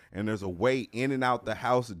here. And there's a way in and out the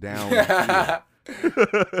house down here.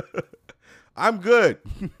 I'm good.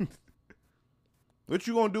 What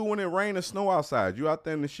you gonna do when it rain or snow outside? You out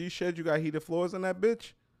there in the she shed? You got heated floors in that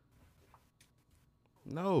bitch?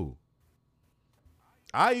 No.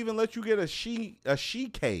 I even let you get a she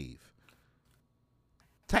cave.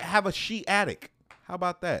 Have a she attic. How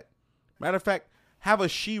about that? Matter of fact, have a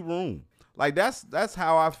she room. Like that's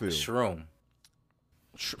how I feel. Shroom.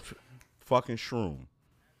 Fucking shroom.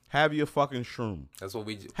 Have your fucking shroom. That's what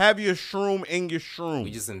we have your shroom in your shroom.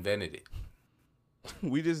 We just invented it.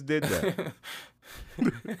 We just did that.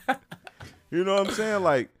 You know what I'm saying?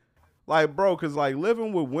 Like, bro, because, like,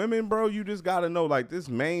 living with women, bro, you just got to know, like, this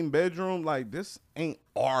main bedroom, like, this ain't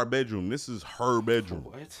our bedroom. This is her bedroom.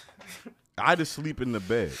 What? I just sleep in the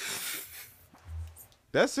bed.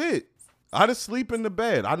 That's it. I just sleep in the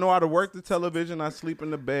bed. I know how to work the television. I sleep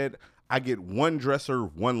in the bed. I get one dresser,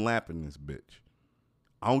 one lamp in this bitch.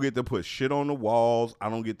 I don't get to put shit on the walls. I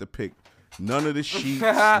don't get to pick none of the sheets,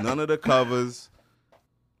 none of the covers.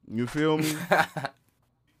 You feel me?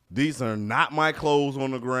 These are not my clothes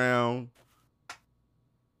on the ground.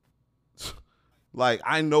 Like,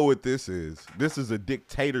 I know what this is. This is a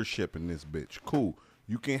dictatorship in this bitch. Cool.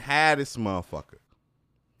 You can have this motherfucker.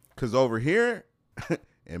 Because over here,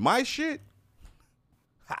 in my shit,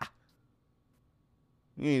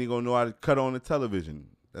 you ain't gonna know how to cut on the television.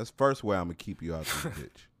 That's first way I'm gonna keep you out this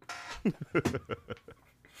bitch.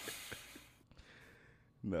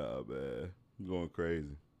 Nah, man. I'm going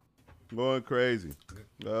crazy. Going crazy.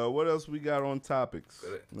 What else we got on topics?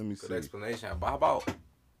 Let me see. Good explanation. How about?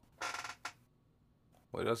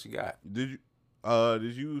 What else you got? Did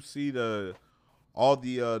you see all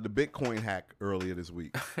the Bitcoin hack earlier this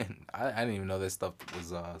week? I didn't even know that stuff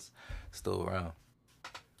was still around.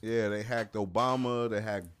 Yeah, they hacked Obama, they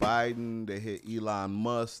hacked Biden, they hit Elon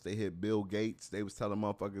Musk, they hit Bill Gates. They was telling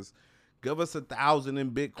motherfuckers, give us 1,000 in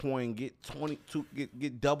Bitcoin,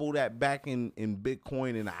 get double that back in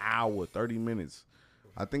Bitcoin in an hour, 30 minutes.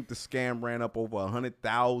 I think the scam ran up over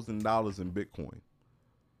 $100,000 in Bitcoin.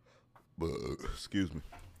 Excuse me.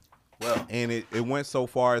 Well, and it went so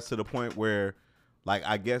far as to the point where, like,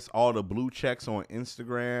 I guess all the blue checks on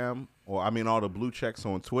Instagram, all the blue checks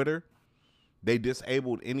on Twitter, they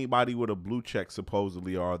disabled anybody with a blue check,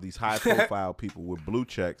 supposedly, or these high profile people with blue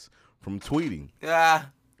checks from tweeting. Yeah.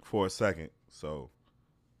 For a second. So,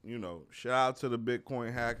 you know, shout out to the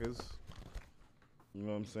Bitcoin hackers. You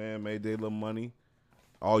know what I'm saying? Made their little money.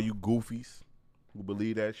 All you goofies who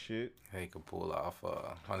believe that shit. They could pull off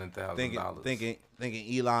 $100,000.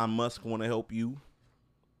 Thinking Elon Musk want to help you.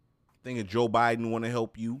 Thinking Joe Biden want to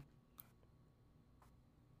help you.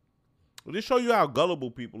 Well, this show you how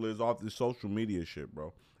gullible people is off this social media shit,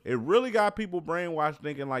 bro. It really got people brainwashed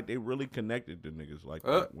thinking like they really connected to niggas like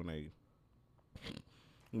that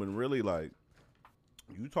when really, like,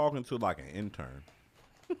 you talking to like an intern.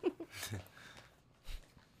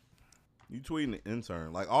 You tweeting an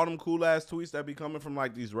intern. Like, all them cool ass tweets that be coming from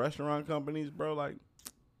like these restaurant companies, bro, like,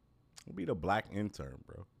 be the black intern,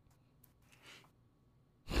 bro.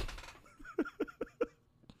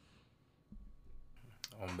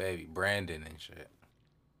 Baby, Brandon and shit.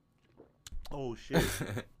 Oh shit.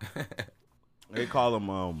 They call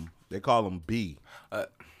him B. How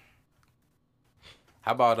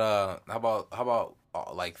about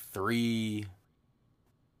like three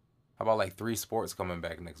sports coming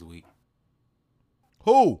back next week?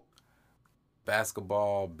 Who?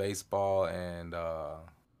 Basketball, baseball, and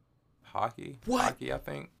hockey. What? Hockey, I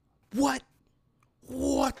think. What?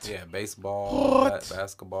 Yeah, baseball,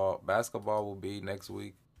 basketball. Basketball will be next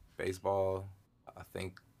week. Baseball, I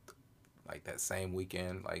think, like that same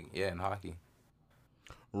weekend. Like, yeah, and hockey.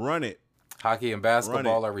 Run it. Hockey and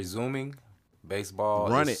basketball are resuming.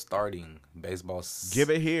 Baseball is starting. Baseball's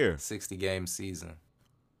give it here. 60-game season.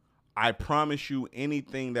 I promise you,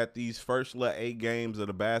 anything that these first 8 games of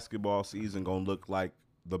the basketball season gonna look like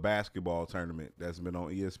the basketball tournament that's been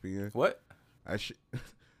on ESPN. What?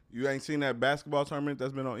 You ain't seen that basketball tournament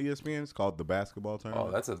that's been on ESPN? It's called the basketball tournament.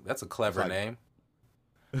 Oh, that's a clever name.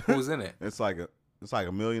 Who's in it? It's like a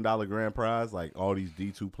 $1 million grand prize. Like all these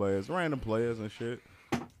D2 players, random players and shit.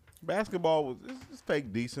 Basketball it's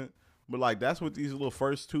fake decent, but like that's what these little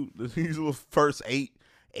first 8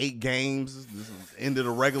 games, this end of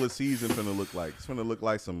the regular season finna look like. It's finna look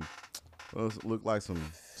like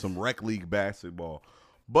some rec league basketball.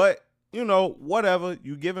 But you know, whatever.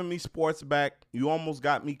 You giving me sports back. You almost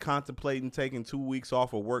got me contemplating taking 2 weeks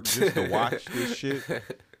off of work just to watch this shit.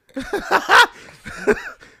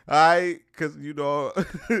 All right, because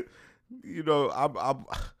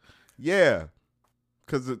yeah,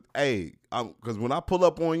 because when I pull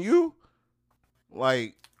up on you,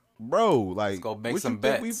 like, bro, like, let's go make some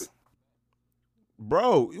bets.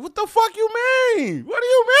 Bro, what the fuck you mean? What do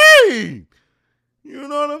you mean? You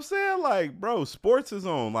know what I'm saying? Like, bro, sports is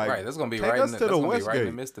on. Like, right, that's gonna be right in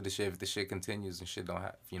the midst of the shit if the shit continues and shit don't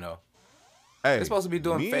have, Hey, they're supposed to be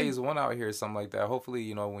doing phase 1 out here or something like that.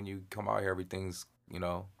 Hopefully, when you come out here, everything's,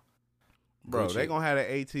 Bro, Gucci. they gonna have the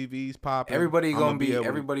ATVs popping. Everybody I'ma gonna be able to-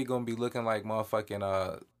 everybody gonna be looking like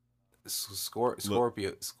motherfucking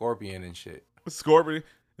Scorpion and shit. Scorpion,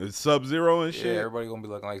 Sub-Zero and Yeah, shit. everybody gonna be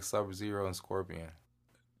looking like Sub-Zero and Scorpion.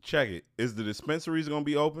 Check it. Is the dispensaries gonna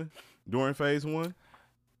be open during phase 1?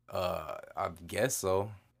 I guess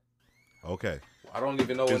so. Okay. I don't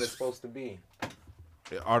even know when It's- it's supposed to be.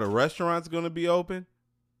 Are the restaurants gonna be open?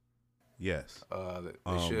 Yes.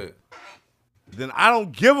 They should. Then I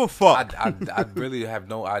don't give a fuck. I really have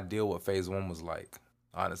no idea what phase 1 was like.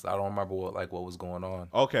 Honestly, I don't remember what was going on.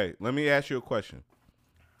 Okay, let me ask you a question.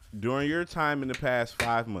 During your time in the past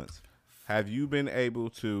 5 months, have you been able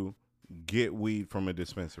to get weed from a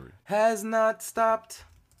dispensary? Has not stopped.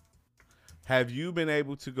 Have you been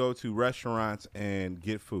able to go to restaurants and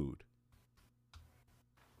get food?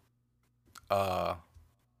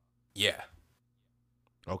 Yeah.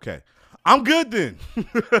 Okay. I'm good then.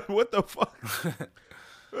 What the fuck?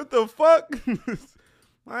 What the fuck?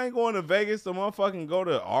 I ain't going to Vegas to motherfucking go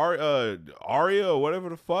to Aria or whatever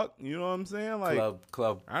the fuck. You know what I'm saying? Like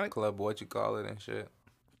Club, what you call it and shit.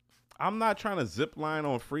 I'm not trying to zip line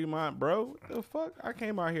on Fremont, bro. What the fuck? I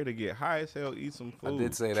came out here to get high as hell, eat some food. I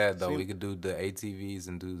did say that though. We could do the ATVs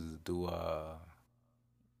and do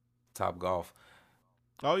Top Golf.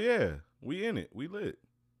 Oh yeah, we in it. We lit.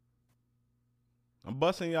 I'm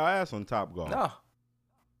busting y'all ass on Top Golf. No.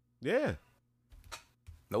 Yeah.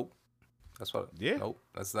 Nope. That's what. Yeah. Nope.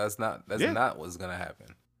 That's not what's gonna happen.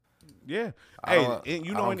 Yeah. I don't, and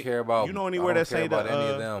you I know don't care about. you know anywhere I don't that care say about the,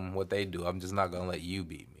 any of them what they do. I'm just not gonna let you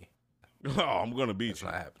beat me. Oh, I'm gonna beat It's you.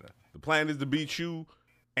 not happening. The plan is to beat you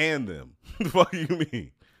and them. The fuck you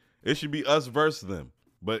mean? It should be us versus them,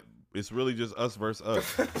 but it's really just us versus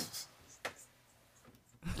us.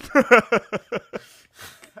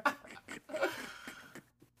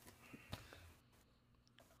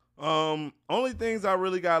 Only things I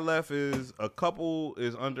really got left is a couple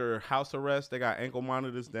is under house arrest. They got ankle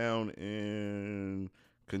monitors down in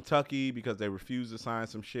Kentucky because they refused to sign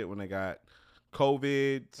some shit when they got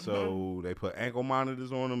COVID. So they put ankle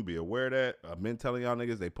monitors on them. Be aware of that. I've been telling y'all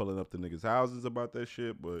niggas they pulling up the niggas' houses about that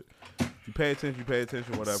shit. But if you pay attention, you pay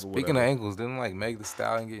attention. Whatever. Speaking of ankles, didn't like Meg Thee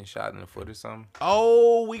Stallion getting shot in the foot or something?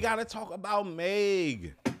 Oh, we gotta talk about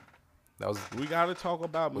Meg. Was We gotta talk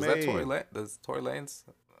about Meg. that Tory Lane? Does Tory Lanez?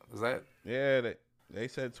 Is that? Yeah, they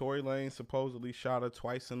said Tory Lanez supposedly shot her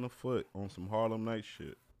twice in the foot on some Harlem Night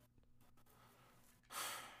shit.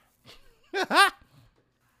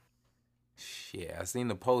 Yeah, I seen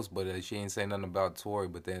the post, but she ain't say nothing about Tory.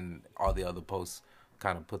 But then all the other posts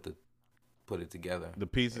kind of put it together. The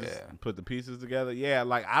pieces, Yeah. put the pieces together. Yeah,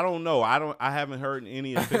 like I don't know. I haven't heard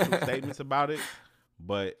any official statements about it.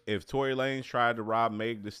 But if Tory Lanez tried to rob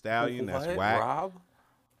Meg Thee Stallion, that's What? whack. Rob?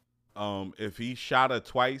 If he shot her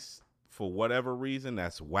twice for whatever reason,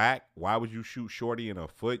 that's whack. Why would you shoot Shorty in her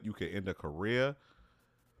foot? You could end a career.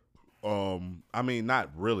 I mean, not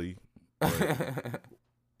really.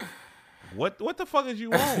 But what the fuck is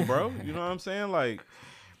you on, bro? You know what I'm saying? Like,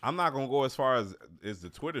 I'm not gonna go as far as the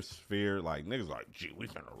Twitter sphere. Like niggas like, gee, we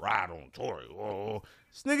finna ride on Tory. Whoa.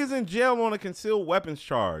 This nigga's in jail on a concealed weapons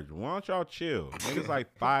charge. Why don't y'all chill? Niggas like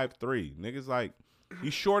 5'3". Niggas like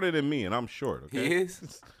he's shorter than me, and I'm short. Okay? He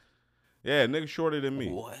is? Yeah, nigga shorter than me.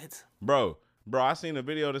 What? Bro, I seen a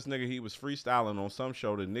video of this nigga. He was freestyling on some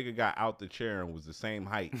show. The nigga got out the chair and was the same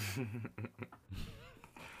height.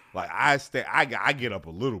 Like I get up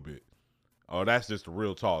a little bit. Oh, that's just a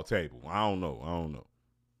real tall table. I don't know.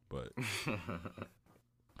 But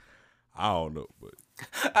I don't know. But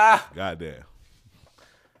goddamn.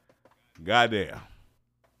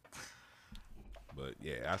 But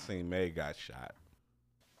yeah, I seen Meg got shot.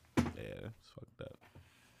 Yeah, that's fucked up.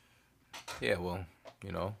 Yeah, well,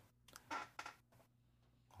 you know,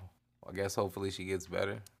 I guess hopefully she gets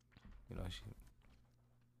better. You know, she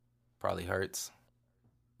probably hurts.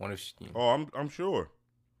 Wonder if she. Oh, I'm sure.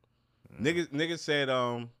 Nigga said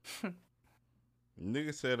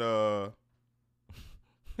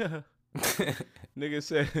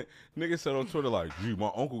nigga said on Twitter like, gee,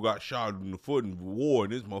 my uncle got shot in the foot in the war,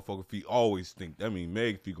 and this motherfucker feet always stink. I mean,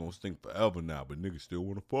 Meg feet gonna stink forever now, but niggas still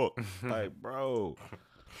wanna fuck. Like, bro,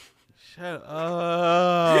 shut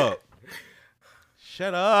up.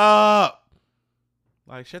 Shut up.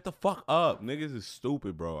 Like, shut the fuck up. Niggas is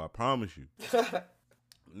stupid, bro. I promise you.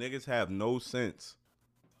 Niggas have no sense.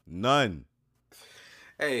 None.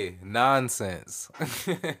 Hey, nonsense.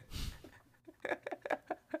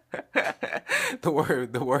 The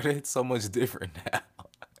word is so much different now.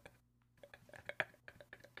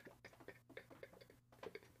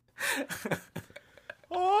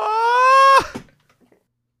 Oh!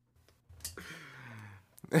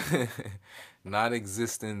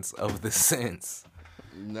 Non-existence of the sense.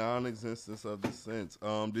 Non-existence of the sense.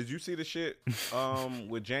 Did you see the shit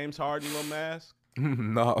with James Harden little mask?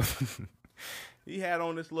 No. He had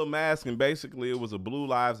on this little mask, and basically it was a Blue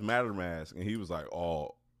Lives Matter mask, and he was like,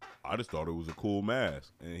 "Oh, I just thought it was a cool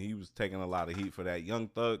mask," and he was taking a lot of heat for that. Young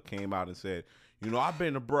Thug came out and said, "You know, I've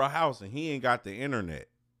been to bruh house, and he ain't got the internet."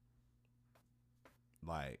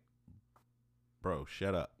 Like, bro,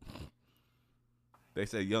 shut up. They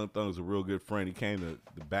said Young Thug's a real good friend. He came to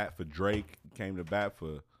bat for Drake. He came to bat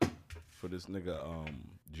for this nigga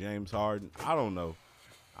James Harden. I don't know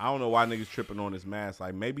why niggas tripping on this mask.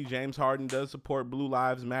 Like, maybe James Harden does support Blue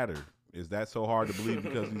Lives Matter. Is that so hard to believe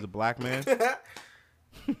because he's a black man?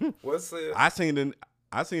 What's the? I seen the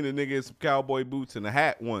nigga in some cowboy boots and a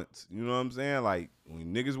hat once. You know what I'm saying? Like,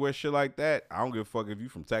 when niggas wear shit like that, I don't give a fuck if you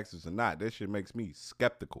from Texas or not. That shit makes me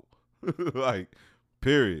skeptical. Like,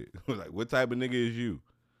 period. Like, what type of nigga is you?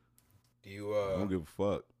 Do you? I don't give a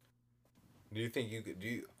fuck. Do you think you could?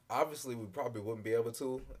 Obviously, we probably wouldn't be able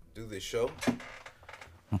to do this show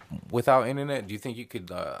without internet. Do you think you could?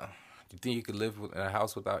 Do you think you could live in a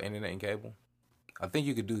house without internet and cable? I think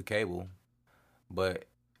you could do cable, but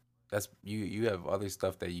that's you have other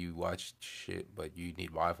stuff that you watch shit, but you need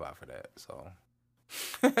Wi-Fi for that. So,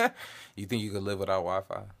 you think you could live without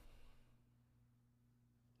Wi-Fi?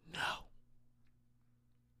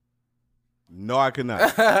 No, I could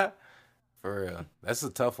not. For real, that's a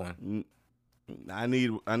tough one. I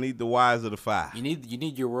need the wise of the five. You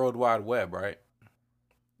need your World Wide Web, right?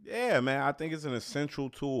 Yeah, man. I think it's an essential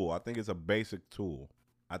tool. I think it's a basic tool.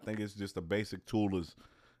 I think it's just a basic tool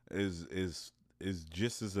is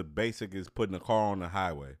just as a basic as putting a car on the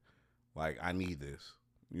highway. Like, I need this.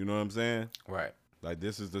 You know what I'm saying? Right. Like,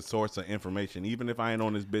 this is the source of information. Even if I ain't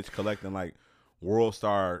on this bitch collecting like world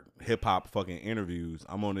star hip hop fucking interviews,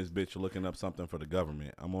 I'm on this bitch looking up something for the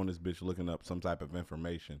government. I'm on this bitch looking up some type of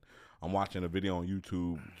information. I'm watching a video on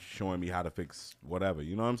YouTube showing me how to fix whatever.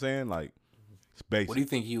 You know what I'm saying? Like, it's basic. What do you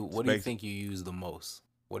think you use the most?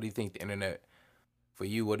 What do you think the internet for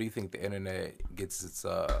you? What do you think the internet gets its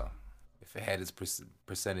if it had its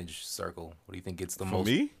percentage circle? What do you think gets the most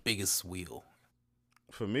biggest wheel?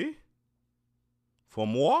 For me? For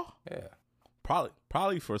moi? Yeah.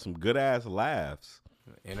 Probably for some good ass laughs.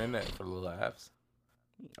 Internet for the laughs.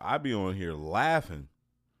 I be on here laughing.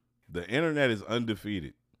 The internet is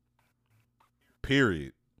undefeated.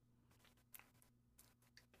 Period.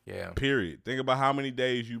 Yeah. Period. Think about how many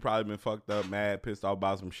days you probably been fucked up, mad, pissed off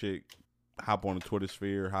about some shit. Hop on the Twitter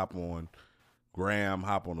sphere, hop on Gram,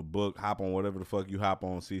 hop on the book, hop on whatever the fuck you hop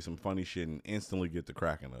on, see some funny shit, and instantly get the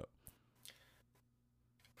cracking up.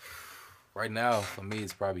 Right now, for me,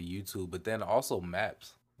 it's probably YouTube, but then also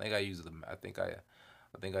maps. I think I use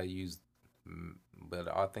but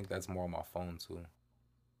I think that's more on my phone too.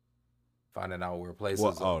 Finding out where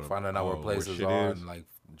places, are, and like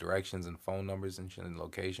directions and phone numbers and shit and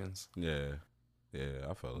locations. Yeah,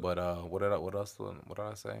 I felt it. But what else? What did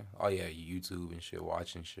I say? Oh yeah, YouTube and shit,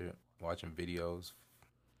 watching videos,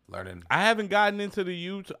 learning. I haven't gotten into the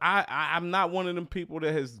YouTube. I'm not one of them people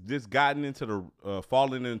that has just gotten into the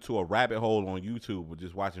falling into a rabbit hole on YouTube with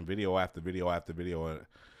just watching video after video after video.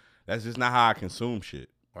 That's just not how I consume shit.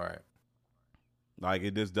 Right. Like,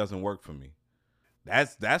 it just doesn't work for me.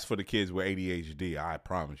 That's for the kids with ADHD. I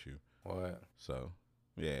promise you. What? So,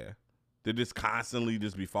 yeah. They just constantly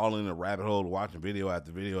just be falling in a rabbit hole watching video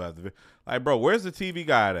after video after video. Like, bro, where's the TV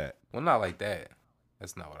guide at? Well, not like that.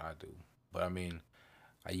 That's not what I do. But I mean,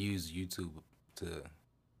 I use YouTube to,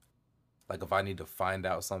 like, if I need to find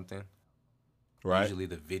out something. Right. Usually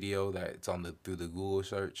the video that's through the Google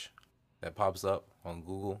search that pops up on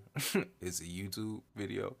Google is a YouTube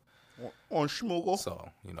video. On Schmoogle. So,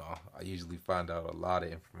 I usually find out a lot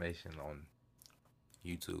of information on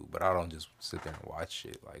YouTube, but I don't just sit there and watch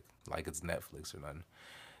it like it's Netflix or nothing.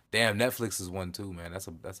 Damn, Netflix is one too, man. That's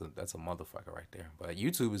a motherfucker right there. But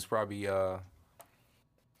YouTube is probably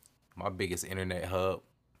my biggest internet hub.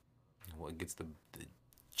 What gets the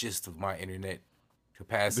gist of my internet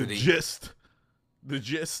capacity. The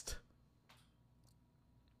gist.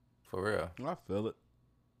 For real. I feel it.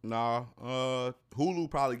 Nah, Hulu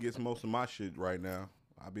probably gets most of my shit right now.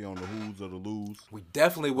 I be on the Who's or the Lose. We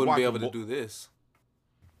definitely wouldn't be able to do this.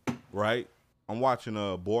 Right? I'm watching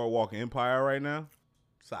Boardwalk Empire right now.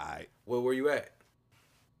 It's all right. Where you at?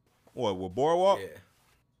 What, with Boardwalk? Yeah.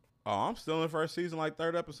 Oh, I'm still in the first season, like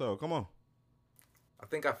third episode. Come on. I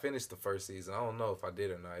think I finished the first season. I don't know if I did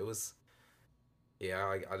or not. It was, yeah,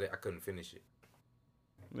 I couldn't finish it.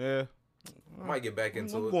 Yeah. I might get back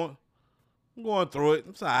into it. I'm going through it.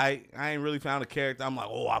 It's all right. I ain't really found a character. I'm like,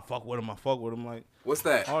 oh, I fuck with him. Like, what's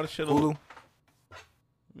that? All the shit. Hulu?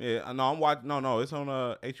 Yeah, no, I'm watching. No, it's on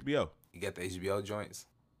HBO. You got the HBO joints,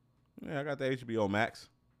 Yeah, I got the HBO Max.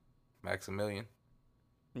 Maximilian.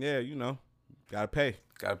 Yeah, you know, gotta pay.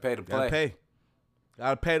 Gotta pay to Gotta play. pay.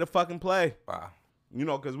 Gotta pay to fucking play. Wow. You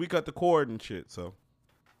know, because we cut the cord and shit, so.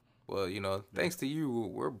 Well, you know, thanks to you,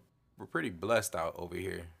 we're pretty blessed out over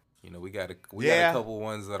here. You know, we got a Yeah. couple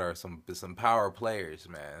ones that are some power players,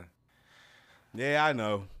 man. Yeah, I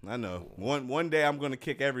know. One day I'm gonna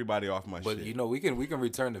kick everybody off my But shit. you know, we can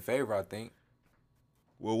return the favor. I think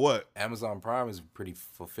Well, what? Amazon Prime is pretty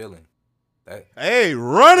fulfilling. That Hey,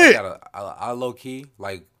 run it! I low key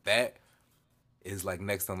like that is like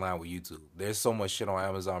next in line with YouTube. There's so much shit on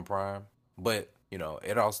Amazon Prime, but you know,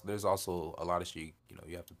 there's also a lot of shit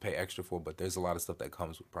you have to pay extra for. But there's a lot of stuff that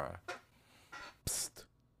comes with Prime. Psst.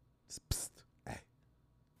 Psst. Hey.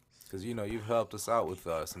 Because, you know, you've helped us out with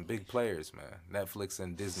some big players, man. Netflix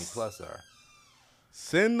and Disney Plus are.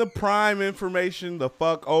 Send the Prime information the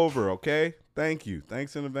fuck over, okay? Thank you.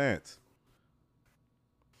 Thanks in advance.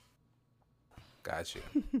 Gotcha.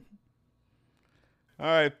 All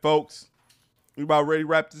right, folks. We about ready to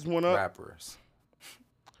wrap this one up? Rappers.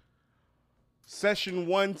 Session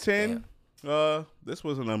 110. This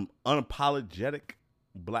was an unapologetic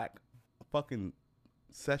black fucking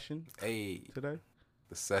session Hey, today.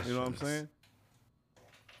 the sessions. You know what I'm saying?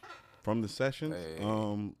 From the sessions.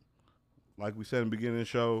 Hey. Like we said in the beginning of the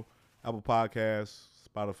show, Apple Podcasts,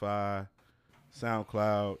 Spotify,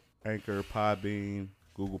 SoundCloud, Anchor, Podbean,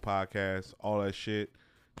 Google Podcasts, all that shit.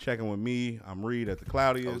 Checking with me. I'm Reed at the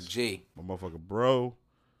Cloudiest. OG. My motherfucker bro.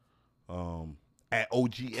 At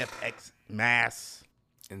OGFX Mass.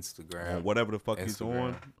 Instagram. Whatever the fuck he's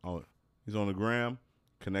Instagram. on. He's on the gram.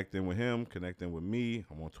 Connecting with him. Connecting with me.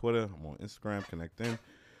 I'm on Twitter. I'm on Instagram. Connecting.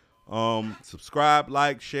 Subscribe,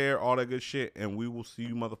 like, share, all that good shit. And we will see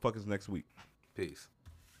you motherfuckers next week. Peace.